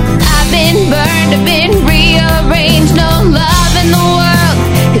trained. I've been burned, I've been rearranged. No love in the world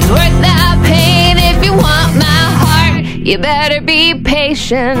is worth that pain. If you want my heart, you better be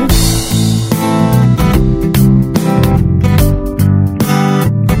patient.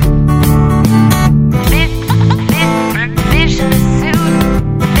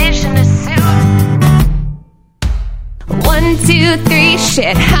 One, two, three,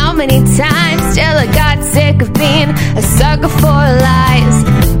 shit, how many times till I got sick of being a sucker for lies?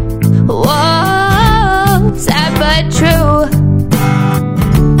 Whoa, sad but true.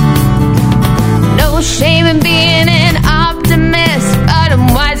 No shame in being an optimist, but I'm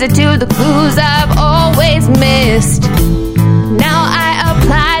wiser to the clues I've always missed. Now I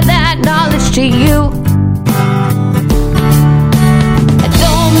apply that knowledge to you. I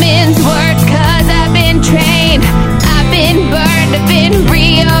don't mince words 'cause I've been trained. Been burned, I've been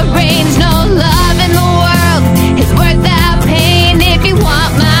rearranged. No love in the world is worth that pain. If you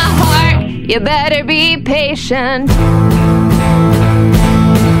want my heart, you better be patient. I'm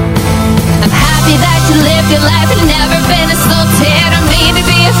happy that you lived your life and never been assaulted. I mean to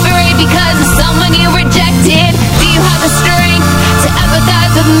be afraid because of someone you rejected. Do you have the strength to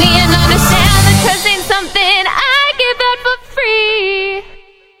empathize with me and understand that trust ain't something I give out for free?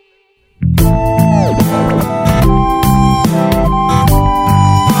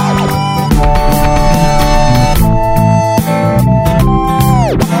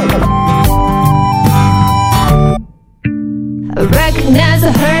 Recognize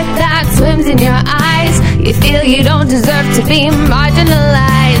the hurt that swims in your eyes. You feel you don't deserve to be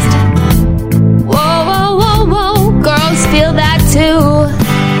marginalized. Whoa, whoa, whoa, whoa, girls feel that too.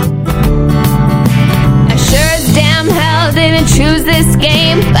 I sure as damn hell didn't choose this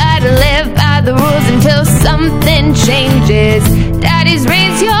game, but I live by the rules until something changes. Daddy's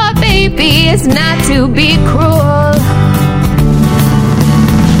raise your baby is not to be cruel.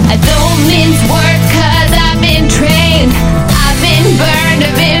 I don't mince words 'cause I've been trained. Burned,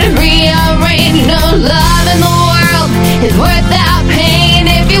 I've been rearranged. No love in the world is worth that pain.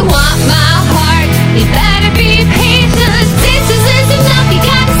 If you want my heart, you better be patient. Stitches isn't enough, you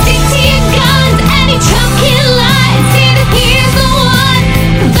gotta stick to your guns. Any choking lies, here's the one.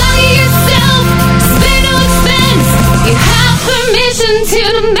 Value yourself, spare no expense. You have permission to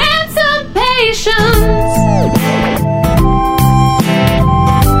demand some patience.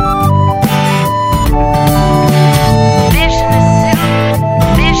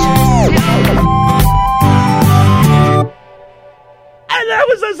 That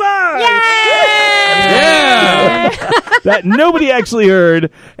was the song! Yeah! That nobody actually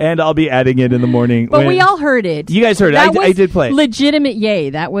heard, and I'll be adding it in the morning. But we all heard it. You guys heard it. I did play it. Legitimate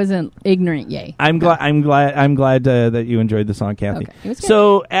yay. That wasn't ignorant yay. I'm glad that you enjoyed the song, Kathy. Okay. It was good.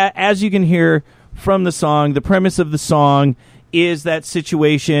 So as you can hear from the song, the premise of the song is that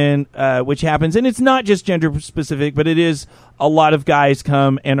situation which happens, and it's not just gender specific, but it is a lot of guys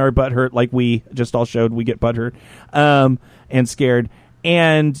come and are butthurt, like we just all showed. We get butthurt and scared.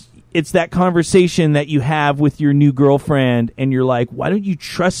 And it's that conversation that you have with your new girlfriend, and you're like, why don't you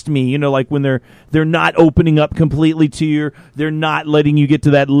trust me? You know, like when they're not opening up completely to you, they're not letting you get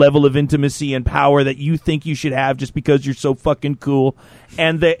to that level of intimacy and power that you think you should have just because you're so fucking cool.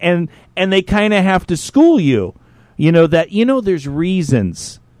 And they kind of have to school you, you know, that, you know, there's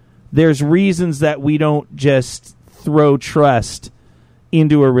reasons that we don't just throw trust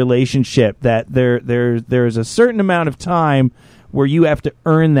into a relationship, that there's a certain amount of time where you have to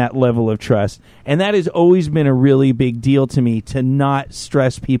earn that level of trust. And that has always been a really big deal to me, to not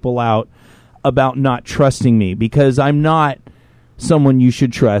stress people out about not trusting me, because I'm not someone you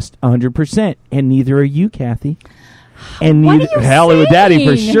should trust 100%, and neither are you, Kathy. and what need are you Hollywood Daddy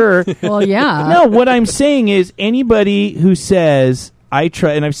for saying? sure. Well, yeah. No, what I'm saying is anybody who says I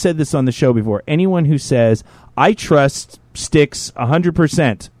trust, and I've said this on the show before, anyone who says I trust Styx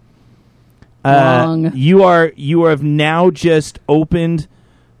 100%, Wrong. you have now just opened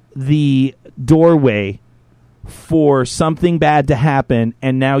the doorway for something bad to happen,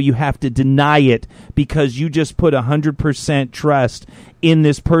 and now you have to deny it because you just put 100% trust in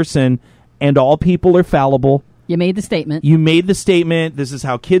this person, and all people are fallible. You made the statement. You made the statement. This is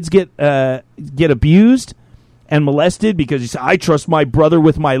how kids get abused and molested because you say, I trust my brother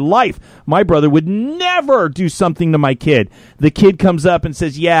with my life. My brother would never do something to my kid. The kid comes up and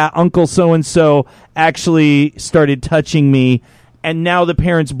says, yeah, Uncle so-and-so actually started touching me. And now the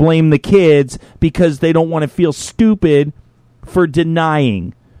parents blame the kids because they don't want to feel stupid for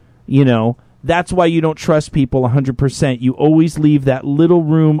denying. You know, that's why you don't trust people 100%. You always leave that little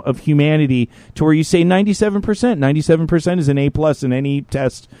room of humanity to where you say 97%. 97% is an A+ in any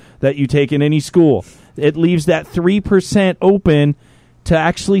test that you take in any school. It leaves that 3% open to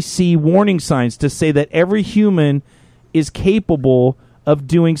actually see warning signs, to say that every human is capable of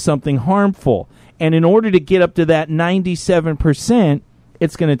doing something harmful. And in order to get up to that 97%,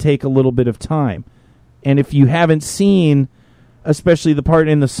 it's going to take a little bit of time. And if you haven't seen, especially the part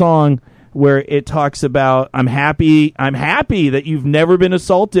in the song where it talks about, I'm happy that you've never been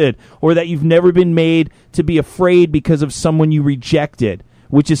assaulted or that you've never been made to be afraid because of someone you rejected,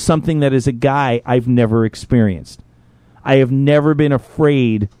 which is something that as a guy I've never experienced. I have never been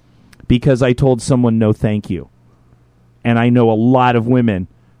afraid because I told someone no thank you. And I know a lot of women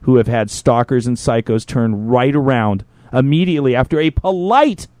who have had stalkers and psychos turn right around immediately after a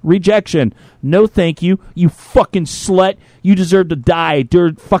polite rejection. No thank you, you fucking slut. You deserve to die.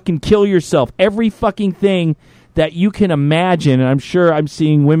 Fucking kill yourself. Every fucking thing that you can imagine, and I'm sure I'm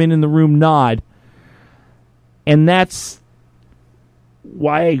seeing women in the room nod. And that's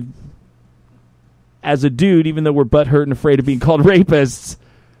why, as a dude, even though we're butthurt and afraid of being called rapists,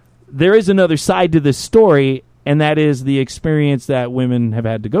 there is another side to this story, and that is the experience that women have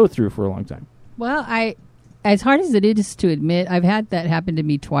had to go through for a long time. Well, as hard as it is to admit, I've had that happen to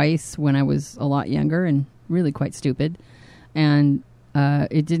me twice when I was a lot younger and really quite stupid. And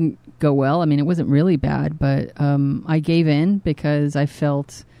it didn't go well. I mean, it wasn't really bad, but I gave in because I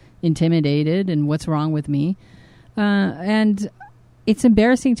felt intimidated and what's wrong with me. And it's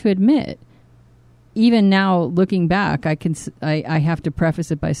embarrassing to admit. Even now, looking back, I have to preface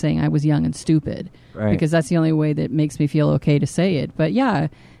it by saying I was young and stupid, right? Because that's the only way that makes me feel okay to say it. But yeah,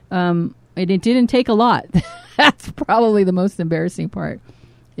 it didn't take a lot. That's probably the most embarrassing part,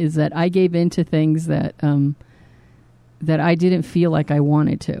 is that I gave in to things that that I didn't feel like I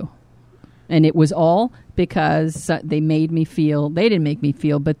wanted to, and it was all because they made me feel. They didn't make me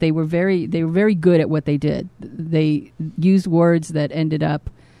feel, but they were very good at what they did. They used words that ended up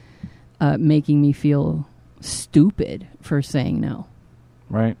making me feel stupid for saying no.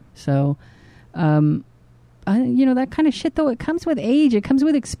 Right. So, that kind of shit, though, it comes with age. It comes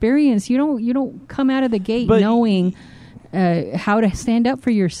with experience. You don't come out of the gate knowing how to stand up for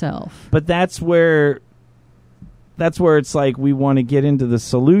yourself. But that's where it's like we want to get into the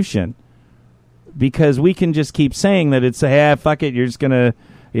solution, because we can just keep saying that it's fuck it, you're just gonna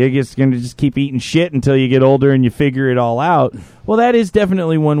just keep eating shit until you get older and you figure it all out. Well, that is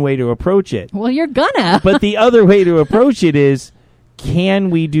definitely one way to approach it. Well, you're gonna. But the other way to approach it is, can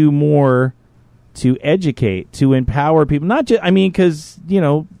we do more to educate, to empower people? Not just, because,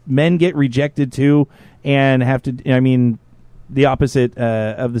 men get rejected too and have to, the opposite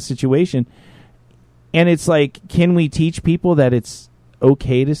of the situation. And it's like, can we teach people that it's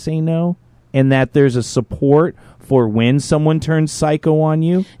okay to say no and that there's a support for when someone turns psycho on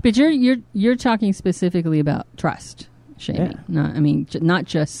you? But you're talking specifically about trust shaming. Yeah. Not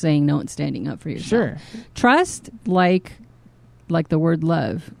just saying no and standing up for yourself. Sure. Trust, like the word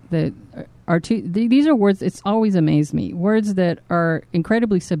love, that are two. These are words. It's always amazed me. Words that are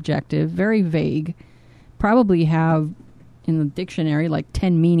incredibly subjective, very vague, probably have in the dictionary like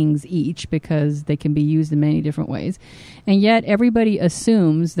 10 meanings each, because they can be used in many different ways. And yet everybody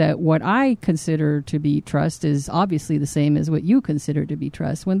assumes that what I consider to be trust is obviously the same as what you consider to be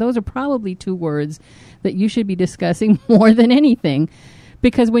trust, when those are probably two words that you should be discussing more than anything.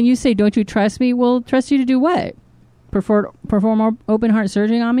 Because when you say, don't you trust me? Well, trust you to do what? Perform open heart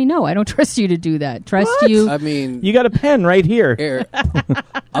surgery on me? No, I don't trust you to do that. Trust what? you. You got a pen right here. Here.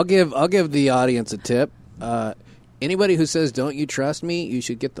 I'll give the audience a tip. Anybody who says, don't you trust me, you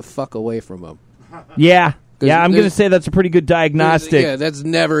should get the fuck away from them. Yeah. Yeah, I'm going to say that's a pretty good diagnostic. Yeah, that's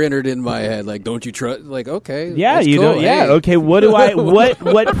never entered in my head. Like, don't you trust? Like, okay. Yeah, you cool. don't. Yeah, hey. Okay,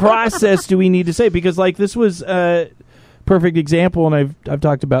 what process do we need to say? Because, this was, perfect example, and I've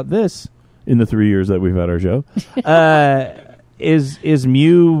talked about this in the 3 years that we've had our show, is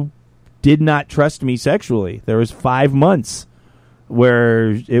Mew did not trust me sexually. There was 5 months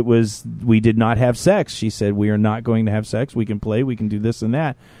where it was we did not have sex. She said, we are not going to have sex. We can play, we can do this and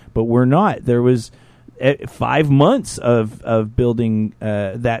that, but we're not. There was 5 months of building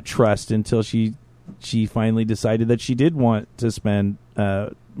that trust until she finally decided that she did want to spend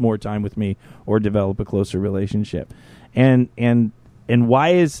more time with me or develop a closer relationship. And why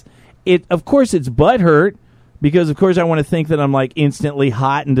is it? Of course, it's butthurt because, of course, I want to think that I'm like instantly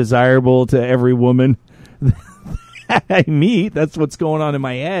hot and desirable to every woman I meet. That's what's going on in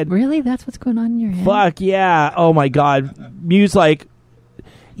my head. Really? That's what's going on in your head? Fuck yeah. Oh, my God. Mew's like,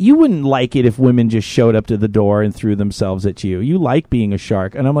 you wouldn't like it if women just showed up to the door and threw themselves at you. You like being a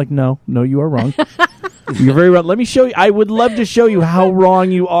shark. And I'm like, no, you are wrong. You're very wrong. Let me show you. I would love to show you how wrong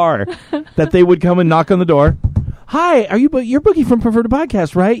you are. That they would come and knock on the door. Hi, you're Boogie from Preferred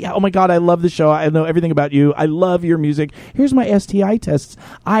Podcast, right? Yeah, oh my God, I love the show. I know everything about you. I love your music. Here's my STI tests.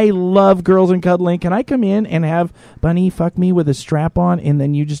 I love girls and cuddling. Can I come in and have Bunny fuck me with a strap on and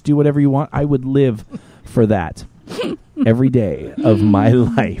then you just do whatever you want? I would live for that every day of my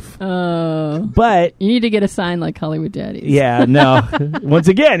life. But you need to get a sign like Hollywood Daddies. Yeah, no. Once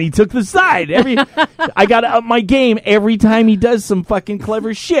again, he took the side. I got to up my game every time he does some fucking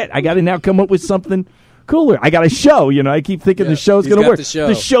clever shit. I got to now come up with something cooler. I got a show. I keep thinking the show's going to work.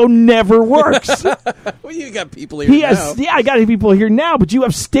 The show never works. Well, you got people here now. Yeah, I got people here now, but you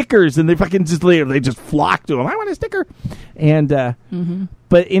have stickers, and they fucking they just flock to them. I want a sticker. And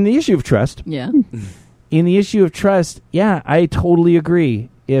but in the issue of trust, in the issue of trust, I totally agree.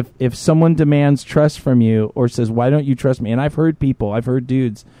 If someone demands trust from you or says, "Why don't you trust me?" and I've heard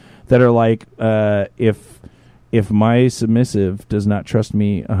dudes that are like, if my submissive does not trust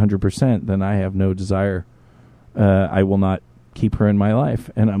me 100%, then I have no desire. I will not keep her in my life.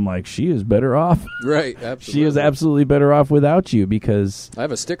 And I'm like, she is better off. Right, absolutely. She is absolutely better off without you because... I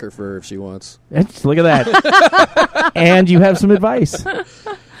have a sticker for her if she wants. Look at that. And you have some advice.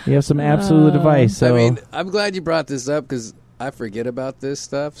 You have some absolute advice. So. I mean, I'm glad you brought this up because I forget about this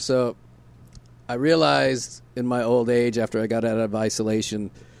stuff. So I realized in my old age after I got out of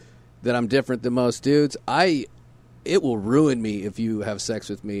isolation that I'm different than most dudes. It will ruin me if you have sex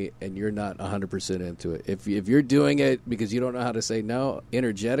with me and you're not 100% into it. If you're doing it because you don't know how to say no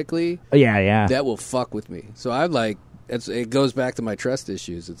energetically, that will fuck with me. So I'm like, it goes back to my trust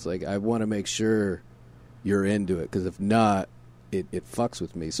issues. It's like I want to make sure you're into it because if not, it fucks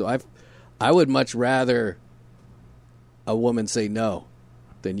with me. So I would much rather a woman say no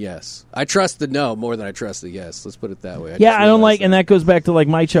than yes. I trust the no more than I trust the yes. Let's put it that way. I don't like, and that goes back to like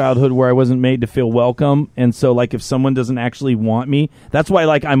my childhood where I wasn't made to feel welcome, and so like if someone doesn't actually want me, that's why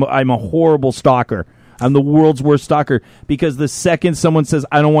like I'm a horrible stalker. I'm the world's worst stalker because the second someone says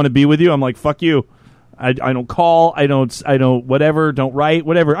I don't want to be with you, I'm like fuck you. I don't call. I don't whatever. Don't write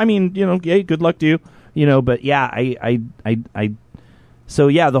whatever. I mean good luck to you. But so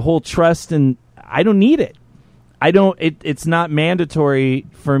the whole trust and I don't need it. It's not mandatory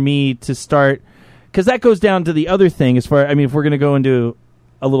for me to start, because that goes down to the other thing if we're going to go into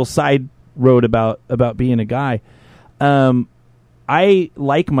a little side road about being a guy. I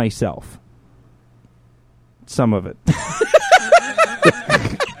like myself. Some of it.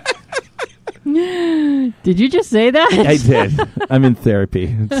 Did you just say that? I did. I'm in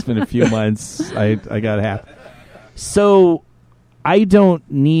therapy. It's been a few months. I got half. So I don't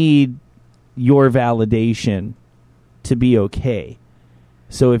need your validation to be okay.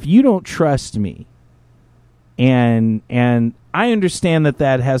 So if you don't trust me, and I understand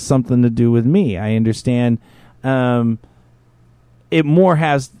that has something to do with me. I understand it more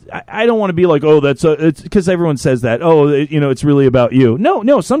has. I don't want to be like, oh, it's because everyone says that. Oh, it's really about you.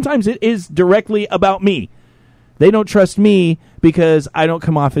 No. Sometimes it is directly about me. They don't trust me because I don't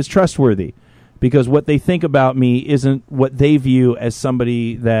come off as trustworthy. Because what they think about me isn't what they view as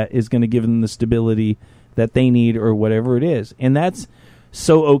somebody that is going to give them the stability that they need or whatever it is. And that's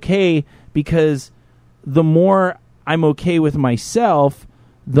so okay because the more I'm okay with myself,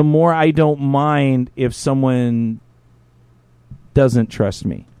 the more I don't mind if someone doesn't trust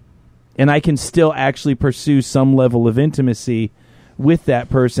me. And I can still actually pursue some level of intimacy with that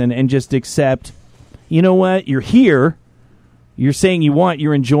person and just accept, you know what, you're here. You're saying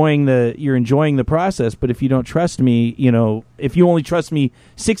you're enjoying the process, but if you don't trust me, if you only trust me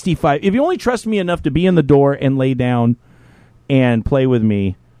if you only trust me enough to be in the door and lay down and play with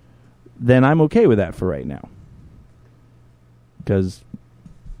me, then I'm okay with that for right now. Because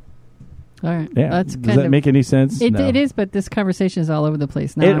All right. Yeah. That's Does that make any sense? It, No. It is, but this conversation is all over the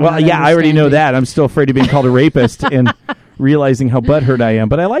place now. I already know that. I'm still afraid of being called a rapist and realizing how butthurt I am.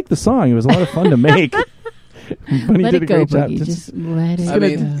 But I like the song. It was a lot of fun to make. Bunny let did it a go, great job. Boogie. Just let it I go.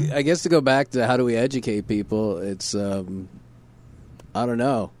 mean, I guess to go back to how do we educate people, it's, I don't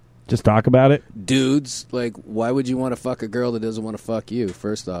know. Just talk about it. Dudes, like, why would you want to fuck a girl that doesn't want to fuck you,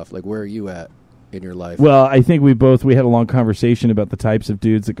 first off? Like, where are you at in your life? Well, I think we had a long conversation about the types of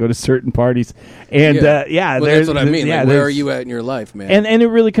dudes that go to certain parties. And, well, that's what I mean. Yeah, like, where are you at in your life, man? And it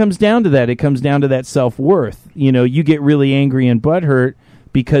really comes down to that. It comes down to that self-worth. You know, you get really angry and butthurt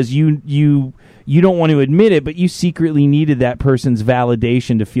because you don't want to admit it, but you secretly needed that person's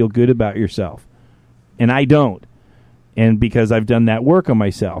validation to feel good about yourself. And I don't. And because I've done that work on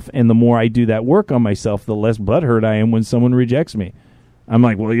myself. And the more I do that work on myself, the less butthurt I am when someone rejects me. I'm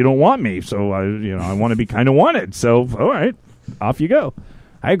like, well, you don't want me, so I want to be kind of wanted. So, all right, off you go.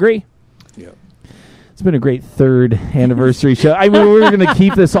 I agree. Yeah. It's been a great third anniversary show. I mean, we're going to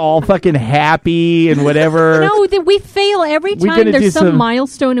keep this all fucking happy and whatever. No, we fail every We're time gonna there's do some some-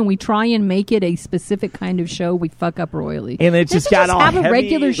 milestone and we try and make it a specific kind of show. We fuck up royally. And it's Let's just got all have heavy. a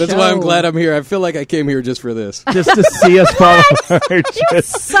regular show. That's why I'm glad I'm here. I feel like I came here just for this. Just to see us fall apart.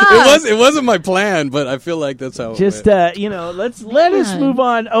 It wasn't my plan, but I feel like that's how. Just it went. let us move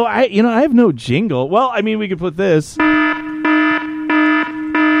on. Oh, I have no jingle. Well, I mean, we could put this.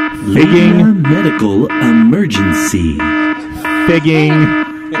 Figging. Medical emergency. Figging.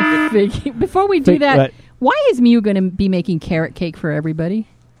 Before we do that, what? why is Mew going to be making carrot cake for everybody?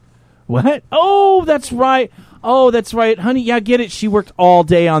 What? Oh, that's right. Honey, yeah, get it. She worked all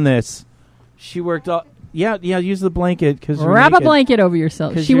day on this. She worked all... Yeah, use the blanket. Cause Wrap a blanket over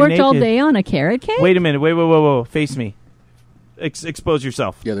yourself. 'Cause She you're worked all naked. day on a carrot cake? Wait a minute. Whoa. Face me. Expose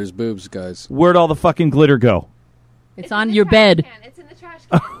yourself. Yeah, there's boobs, guys. Where'd all the fucking glitter go? It's on your bed. It's in the trash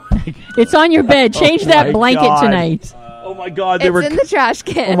can. It's on your bed. Change that my blanket God. tonight. Oh my God, It's in the trash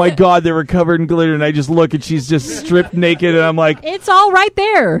can. Oh my God, they were covered in glitter, and I just look, and she's just stripped naked, and I'm like, It's all right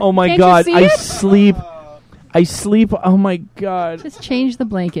there. oh my Can't God, you see it? I sleep. Oh my God. Just change the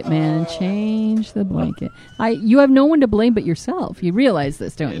blanket, man. Change the blanket. You have no one to blame but yourself. You realize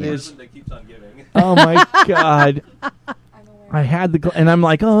this, don't you? Oh my God. I had and I'm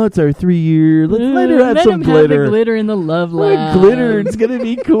like, oh, it's our 3 year. Let's let her have Let some him glitter. Have the glitter in the love lounge. Glitter. It's gonna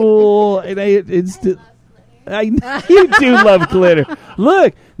be cool. And you do love glitter.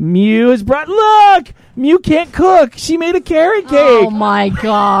 Look, Mew has brought. Look, Mew can't cook. She made a carrot cake. Oh my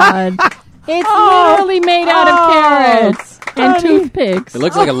God! It's literally made out of carrots and honey. toothpicks. It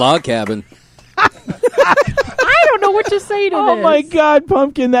looks like a log cabin. I don't know what to say to Oh this. my God,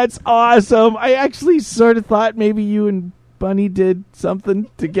 Pumpkin, that's awesome. I actually sort of thought maybe you and Bunny did something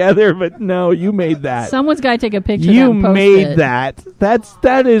together, but no, you made that. Someone's got to take a picture. of You that and post made it. that.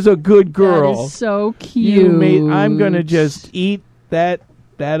 That is a good girl. That is so You cute. made. I'm gonna just eat that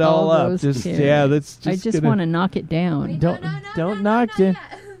all up. those Just carrots. yeah, that's just. I just want to knock it down. Don't knock it.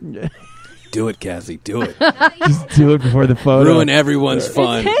 Do it, Kathy. Do it. Just do it before the photo. Ruin everyone's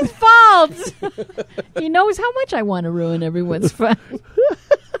fun. It's his fault. He knows how much I want to ruin everyone's fun.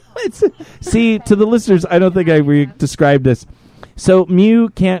 See, to the listeners, I don't think I described this. So Mew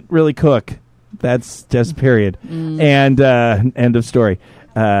can't really cook. That's just period. And end of story.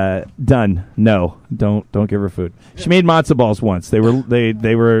 Done. No, don't give her food. She made matzo balls once. They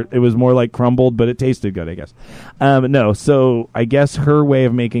were. It was more like crumbled, but it tasted good, I guess. No, so I guess her way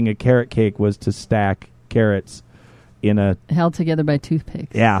of making a carrot cake was to stack carrots in a Held together by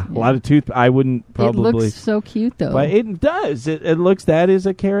toothpicks. a lot of tooth. I wouldn't probably. It looks so cute, though. But it does. It looks. That is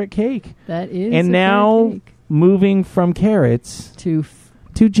a carrot cake. That is. And a now carrot cake. moving from carrots to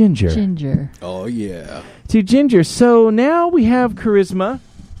ginger. Ginger. Oh yeah. To ginger. So now we have Charisma.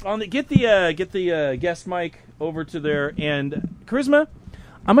 Get the guest mic over to there, and Charisma,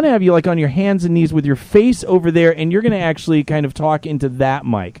 I'm going to have you like on your hands and knees with your face over there, and you're going to actually kind of talk into that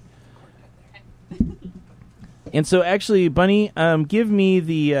mic. And so actually, Bunny, give me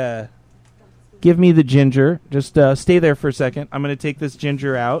the ginger. Just stay there for a second. I'm going to take this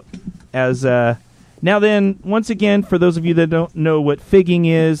ginger out as now then, once again, for those of you that don't know what figging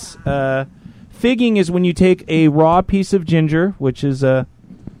is, figging is when you take a raw piece of ginger, which is oh,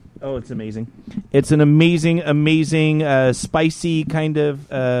 it's amazing. It's an amazing, spicy kind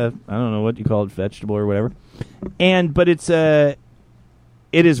of, I don't know what you call it, vegetable or whatever. But it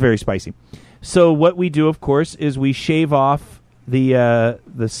is very spicy. So what we do, of course, is we shave off the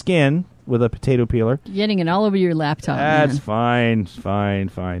skin with a potato peeler. You're getting it all over your laptop. That's man.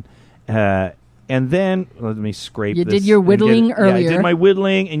 fine. And then, let me scrape You this did your and get whittling it. earlier. Yeah, I did my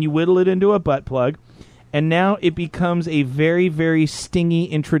whittling, and you whittle it into a butt plug. and now it becomes a very, very stingy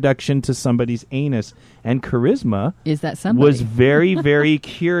introduction to somebody's anus. And Charisma is that somebody was very, very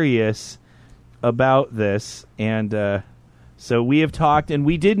curious about this, and so we have talked, and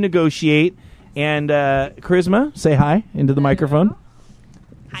we did negotiate. And Charisma, say hi into the microphone.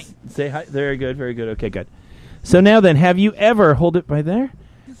 Hi. Say hi. Very good, very good. Okay, good. So now then, have you ever, hold it by there,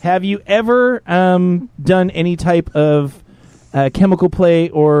 have you ever done any type of chemical play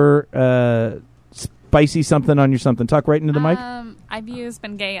or spicy something on your something? Talk right into the mic. I've used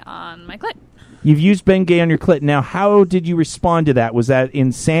Bengay on my clit. You've used Bengay on your clit. Now, how did you respond to that? Was that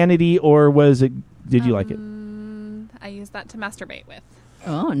insanity, or was it? Did you like it? I used that to masturbate with.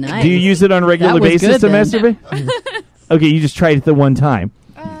 Oh, nice. Do you use it on a regular basis to masturbate? Okay, you just tried it the one time.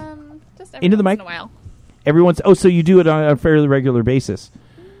 Just every into the once mic. in a while. Every once. Oh, so you do it on a fairly regular basis?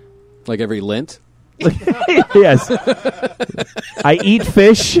 Like every Lent? Yes. I eat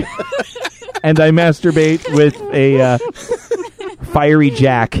fish, and I masturbate with a fiery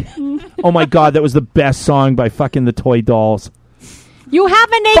jack. Oh my God, that was the best song by fucking the Toy Dolls. You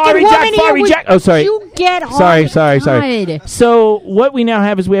have a naked Fiery woman Jack, here. Fiery Jack. Oh, sorry. You get Sorry. So what we now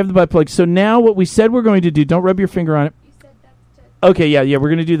have is we have the butt plug. So now what we said we're going to do, don't rub your finger on it. Okay, yeah, we're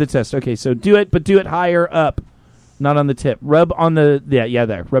going to do the test. Okay, so do it, but do it higher up, not on the tip. Rub on the,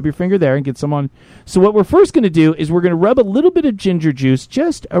 there. Rub your finger there and get some on. So what we're first going to do is we're going to rub a little bit of ginger juice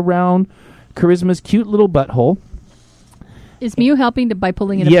just around Charisma's cute little butthole. Is Mew helping by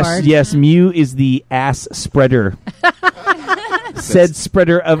pulling it apart? Yes, Mew is the ass spreader. Said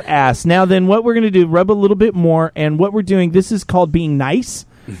spreader of ass. Now then, what we're going to do, rub a little bit more, and what we're doing, this is called being nice,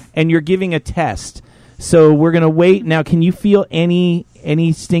 and you're giving a test. So we're going to wait. Now, can you feel any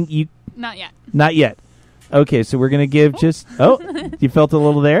stink? Not yet. Not yet. Okay, so we're going to give just... Oh, you felt a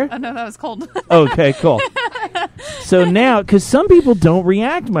little there? Oh, no, that was cold. Okay, cool. So now, because some people don't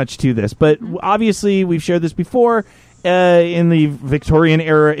react much to this, but obviously we've shared this before, in the Victorian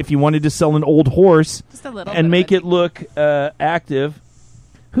era, if you wanted to sell an old horse and make it look active,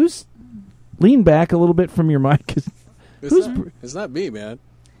 lean back a little bit from your mic? It's not me, man.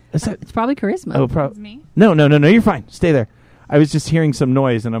 It's probably Charisma. Oh, It's me. No, you're fine. Stay there. I was just hearing some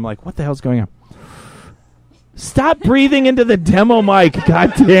noise, and I'm like, what the hell's going on? Stop breathing into the demo mic.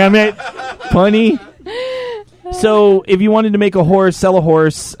 God damn it, Bunny. So if you wanted to make sell a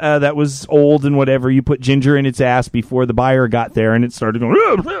horse that was old and whatever, you put ginger in its ass before the buyer got there, and it started going,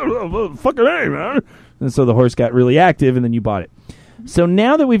 fucking hey, man. And so the horse got really active, and then you bought it. So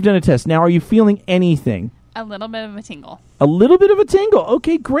now that we've done a test, now are you feeling anything? A little bit of a tingle. A little bit of a tingle.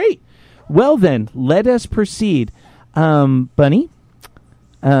 Okay, great. Well then, let us proceed. Bunny,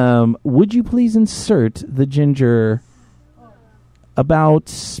 would you please insert the ginger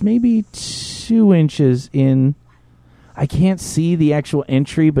about maybe 2 inches in... I can't see the actual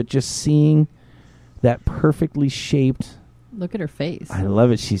entry, but just seeing that perfectly shaped... Look at her face. I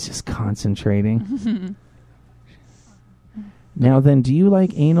love it. She's just concentrating. Now then, do you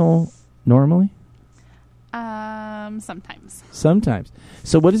like anal normally? Sometimes. Sometimes.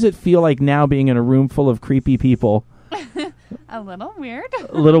 So what does it feel like now being in a room full of creepy people? A little weird.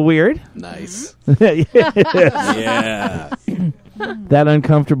 A little weird? Nice. Yeah. That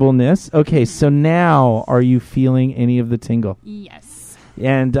uncomfortableness. Okay, so now are you feeling any of the tingle? Yes.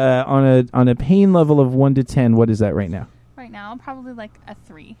 And on a pain level of 1 to 10, what is that right now? Right now, probably like a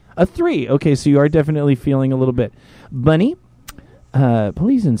 3. A 3. Okay, so you are definitely feeling a little bit. Bunny,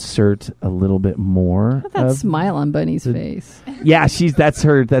 please insert a little bit more. Look at that smile on Bunny's face. Yeah, that's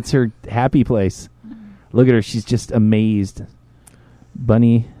her happy place. Look at her; she's just amazed.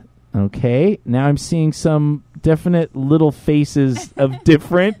 Bunny, okay. Now I'm seeing some definite little faces of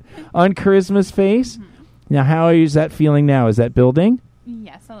different on Charisma's face. Now, how is that feeling now? Is that building?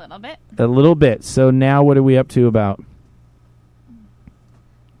 Yes, a little bit. A little bit. So now, what are we up to about?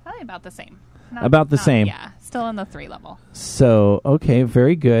 Probably about the same. About the same. Yeah, still in the 3 level. So, okay,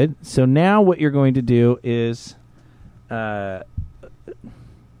 very good. So now what you're going to do is,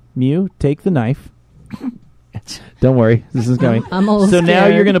 Mew, take the knife. Don't worry, this is going. I'm a little So now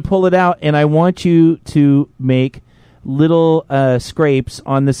scared. you're going to pull it out, and I want you to make little scrapes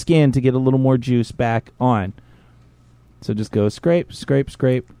on the skin to get a little more juice back on. So just go scrape, scrape,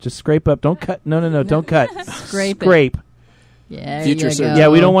 scrape. Just scrape up. Don't cut. No, don't cut. Scrape it. Scrape. Yeah, Future you surgeon. go. Yeah,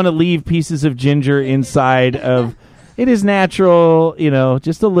 we don't want to leave pieces of ginger inside of... It is natural,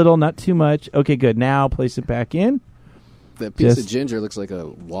 just a little, not too much. Okay, good. Now place it back in. That piece of ginger looks like a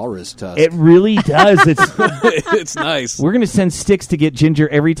walrus tusk. It really does. It's It's nice. We're going to send Sticks to get ginger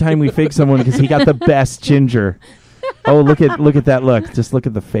every time we fake someone because he got the best ginger. Oh, look at that look. Just look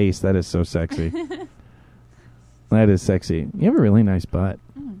at the face. That is so sexy. That is sexy. You have a really nice butt.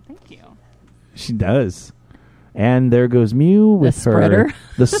 Thank you. She does. And there goes Mew with spreader.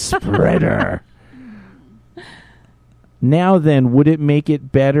 The spreader. Now then, would it make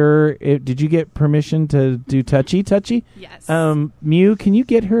it better? Did you get permission to do touchy? Yes. Mew, can you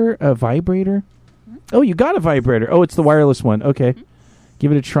get her a vibrator? Mm-hmm. Oh, you got a vibrator. Oh, it's the wireless one. Okay. Mm-hmm.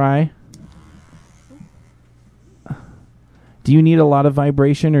 Give it a try. Do you need a lot of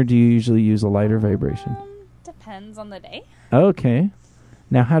vibration, or do you usually use a lighter vibration? Depends on the day. Okay.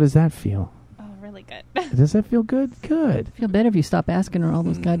 Now, how does that feel? Oh, really good. Does that feel good? Good. I feel better if you stop asking her all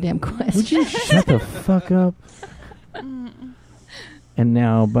those goddamn questions. Would you shut the fuck up? And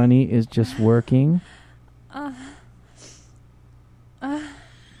now Bunny is just working.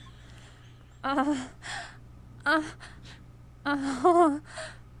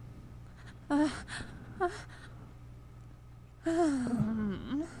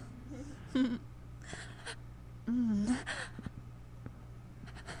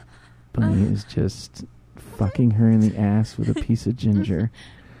 Bunny is just fucking her in the ass with a piece of ginger.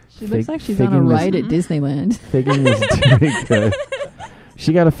 She looks like she's on a ride at Disneyland. Figgin is doing good.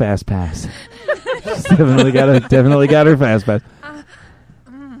 She got a fast pass. She's definitely got her fast pass.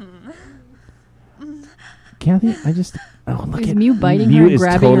 Kathy, look is at Mew biting Mew her and is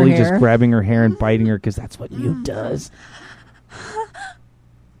grabbing totally her hair? just grabbing her hair and biting her because that's what Mew does.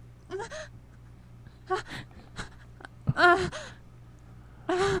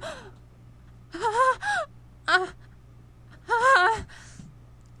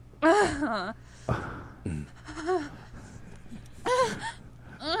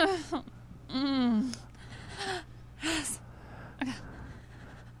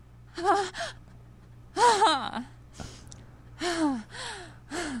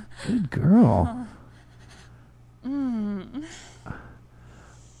 Good girl.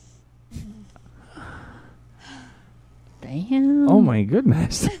 Damn. Oh my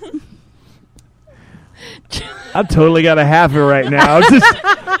goodness. I've totally got to have her right now.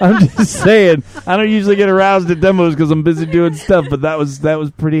 I'm just saying. I don't usually get aroused at demos because I'm busy doing stuff, but that was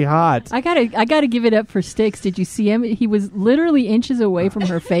pretty hot. I gotta give it up for Styx. Did you see him? He was literally inches away from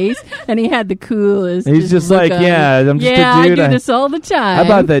her face, and he had the coolest. He's just like, yeah, I'm just a dude. I do this all the time. How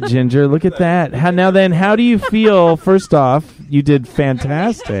about that, Ginger? Look at that. How do you feel? First off, you did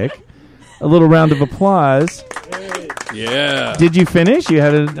fantastic. A little round of applause. Yeah. Did you finish? You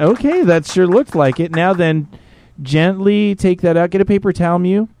had okay. That sure looked like it. Now then, gently take that out. Get a paper towel,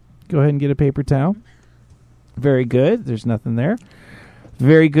 Mew. Go ahead and get a paper towel. Very good. There's nothing there.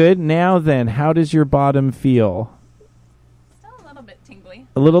 Very good. Now then, how does your bottom feel? Still a little bit tingly.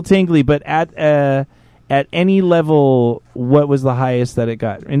 A little tingly, but at any level, what was the highest that it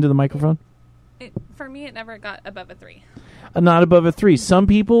got? Into the microphone? For me, it never got above a 3. Not above a 3. Some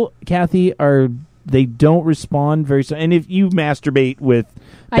people, Kathy, they don't respond very soon. And if you masturbate with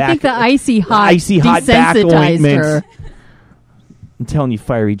I think the icy hot back ointment. Her. I'm telling you,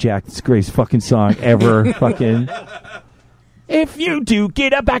 Fiery Jack, it's the greatest fucking song ever. Fucking. If you do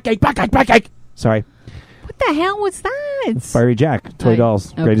get a backache. Sorry. What the hell was that? Fiery Jack, Toy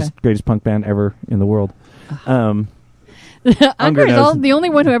Dolls, okay. greatest punk band ever in the world. Unger is the only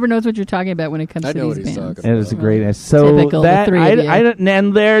one who ever knows what you're talking about when it comes to these bands. Talking about. It is a great. So typical, that the three of you.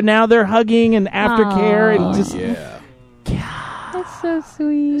 and they're hugging and aftercare and just That's so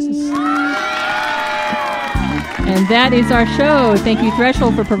sweet. And that is our show. Thank you,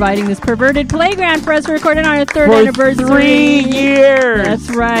 Threshold, for providing this perverted playground for us to record on our 3rd anniversary. 3 years. That's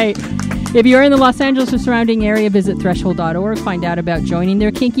right. If you're in the Los Angeles or surrounding area, visit threshold.org. Find out about joining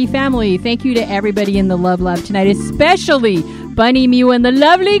their kinky family. Thank you to everybody in the Love Lab tonight, especially Bunny, Mew, and the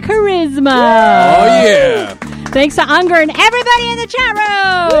lovely Charisma. Oh, yeah. Thanks to Unger and everybody in the chat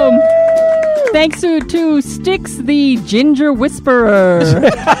room. Woo! Thanks to Styx, the Ginger Whisperer.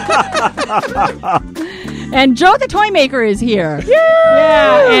 And Joe the Toy Maker is here.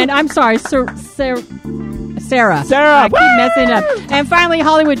 Yeah. And I'm sorry, Sarah. I keep messing up. And finally,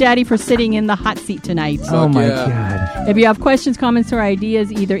 Hollywood Daddy for sitting in the hot seat tonight. Oh, my God. If you have questions, comments, or ideas,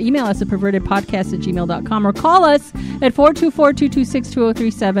 either email us at pervertedpodcast@gmail.com or call us at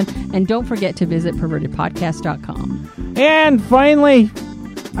 424-226-2037. And don't forget to visit pervertedpodcast.com. And finally,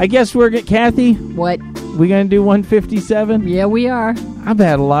 I guess Kathy. What? We going to do 157? Yeah, we are. I've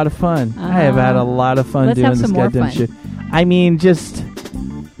had a lot of fun. I have had a lot of fun doing this goddamn shit. I mean, just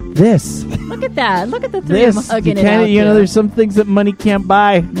this. Look at that. Look at the three of them hugging it out. You know, there's some things that money can't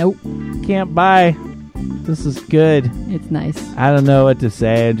buy. Nope. Can't buy. This is good. It's nice. I don't know what to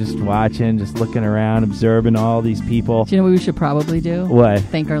say. I'm just watching, just looking around, observing all these people. Do you know what we should probably do? What?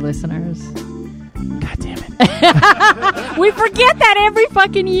 Thank our listeners. God damn it. We forget that every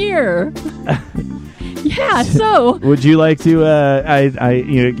fucking year. Yeah, so. Would you like to,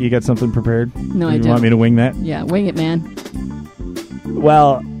 you got something prepared? No, I don't. You want me to wing that? Yeah, wing it, man.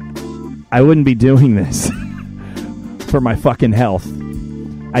 Well, I wouldn't be doing this for my fucking health.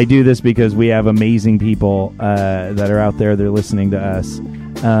 I do this because we have amazing people that are out there. They're listening to us.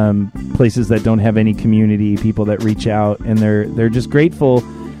 Places that don't have any community, people that reach out, and they're just grateful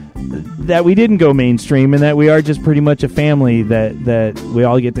that we didn't go mainstream and that we are just pretty much a family that we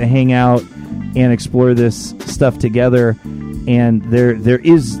all get to hang out and explore this stuff together. And there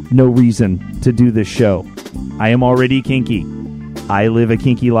is no reason to do this show. I am already kinky. I live a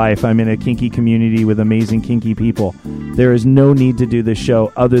kinky life. I'm in a kinky community with amazing kinky people. There is no need to do this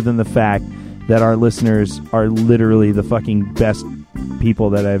show other than the fact that our listeners are literally the fucking best people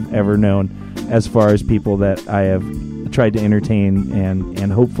that I've ever known, as far as people that I have tried to entertain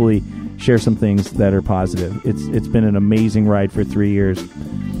and hopefully share some things that are positive. It's been an amazing ride for 3 years.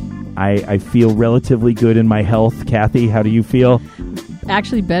 I feel relatively good in my health. Kathy, how do you feel?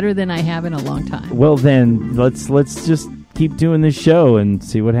 Actually, better than I have in a long time. Well, then let's just keep doing this show and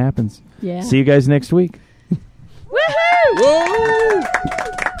see what happens. Yeah. See you guys next week. Woohoo! Whoa!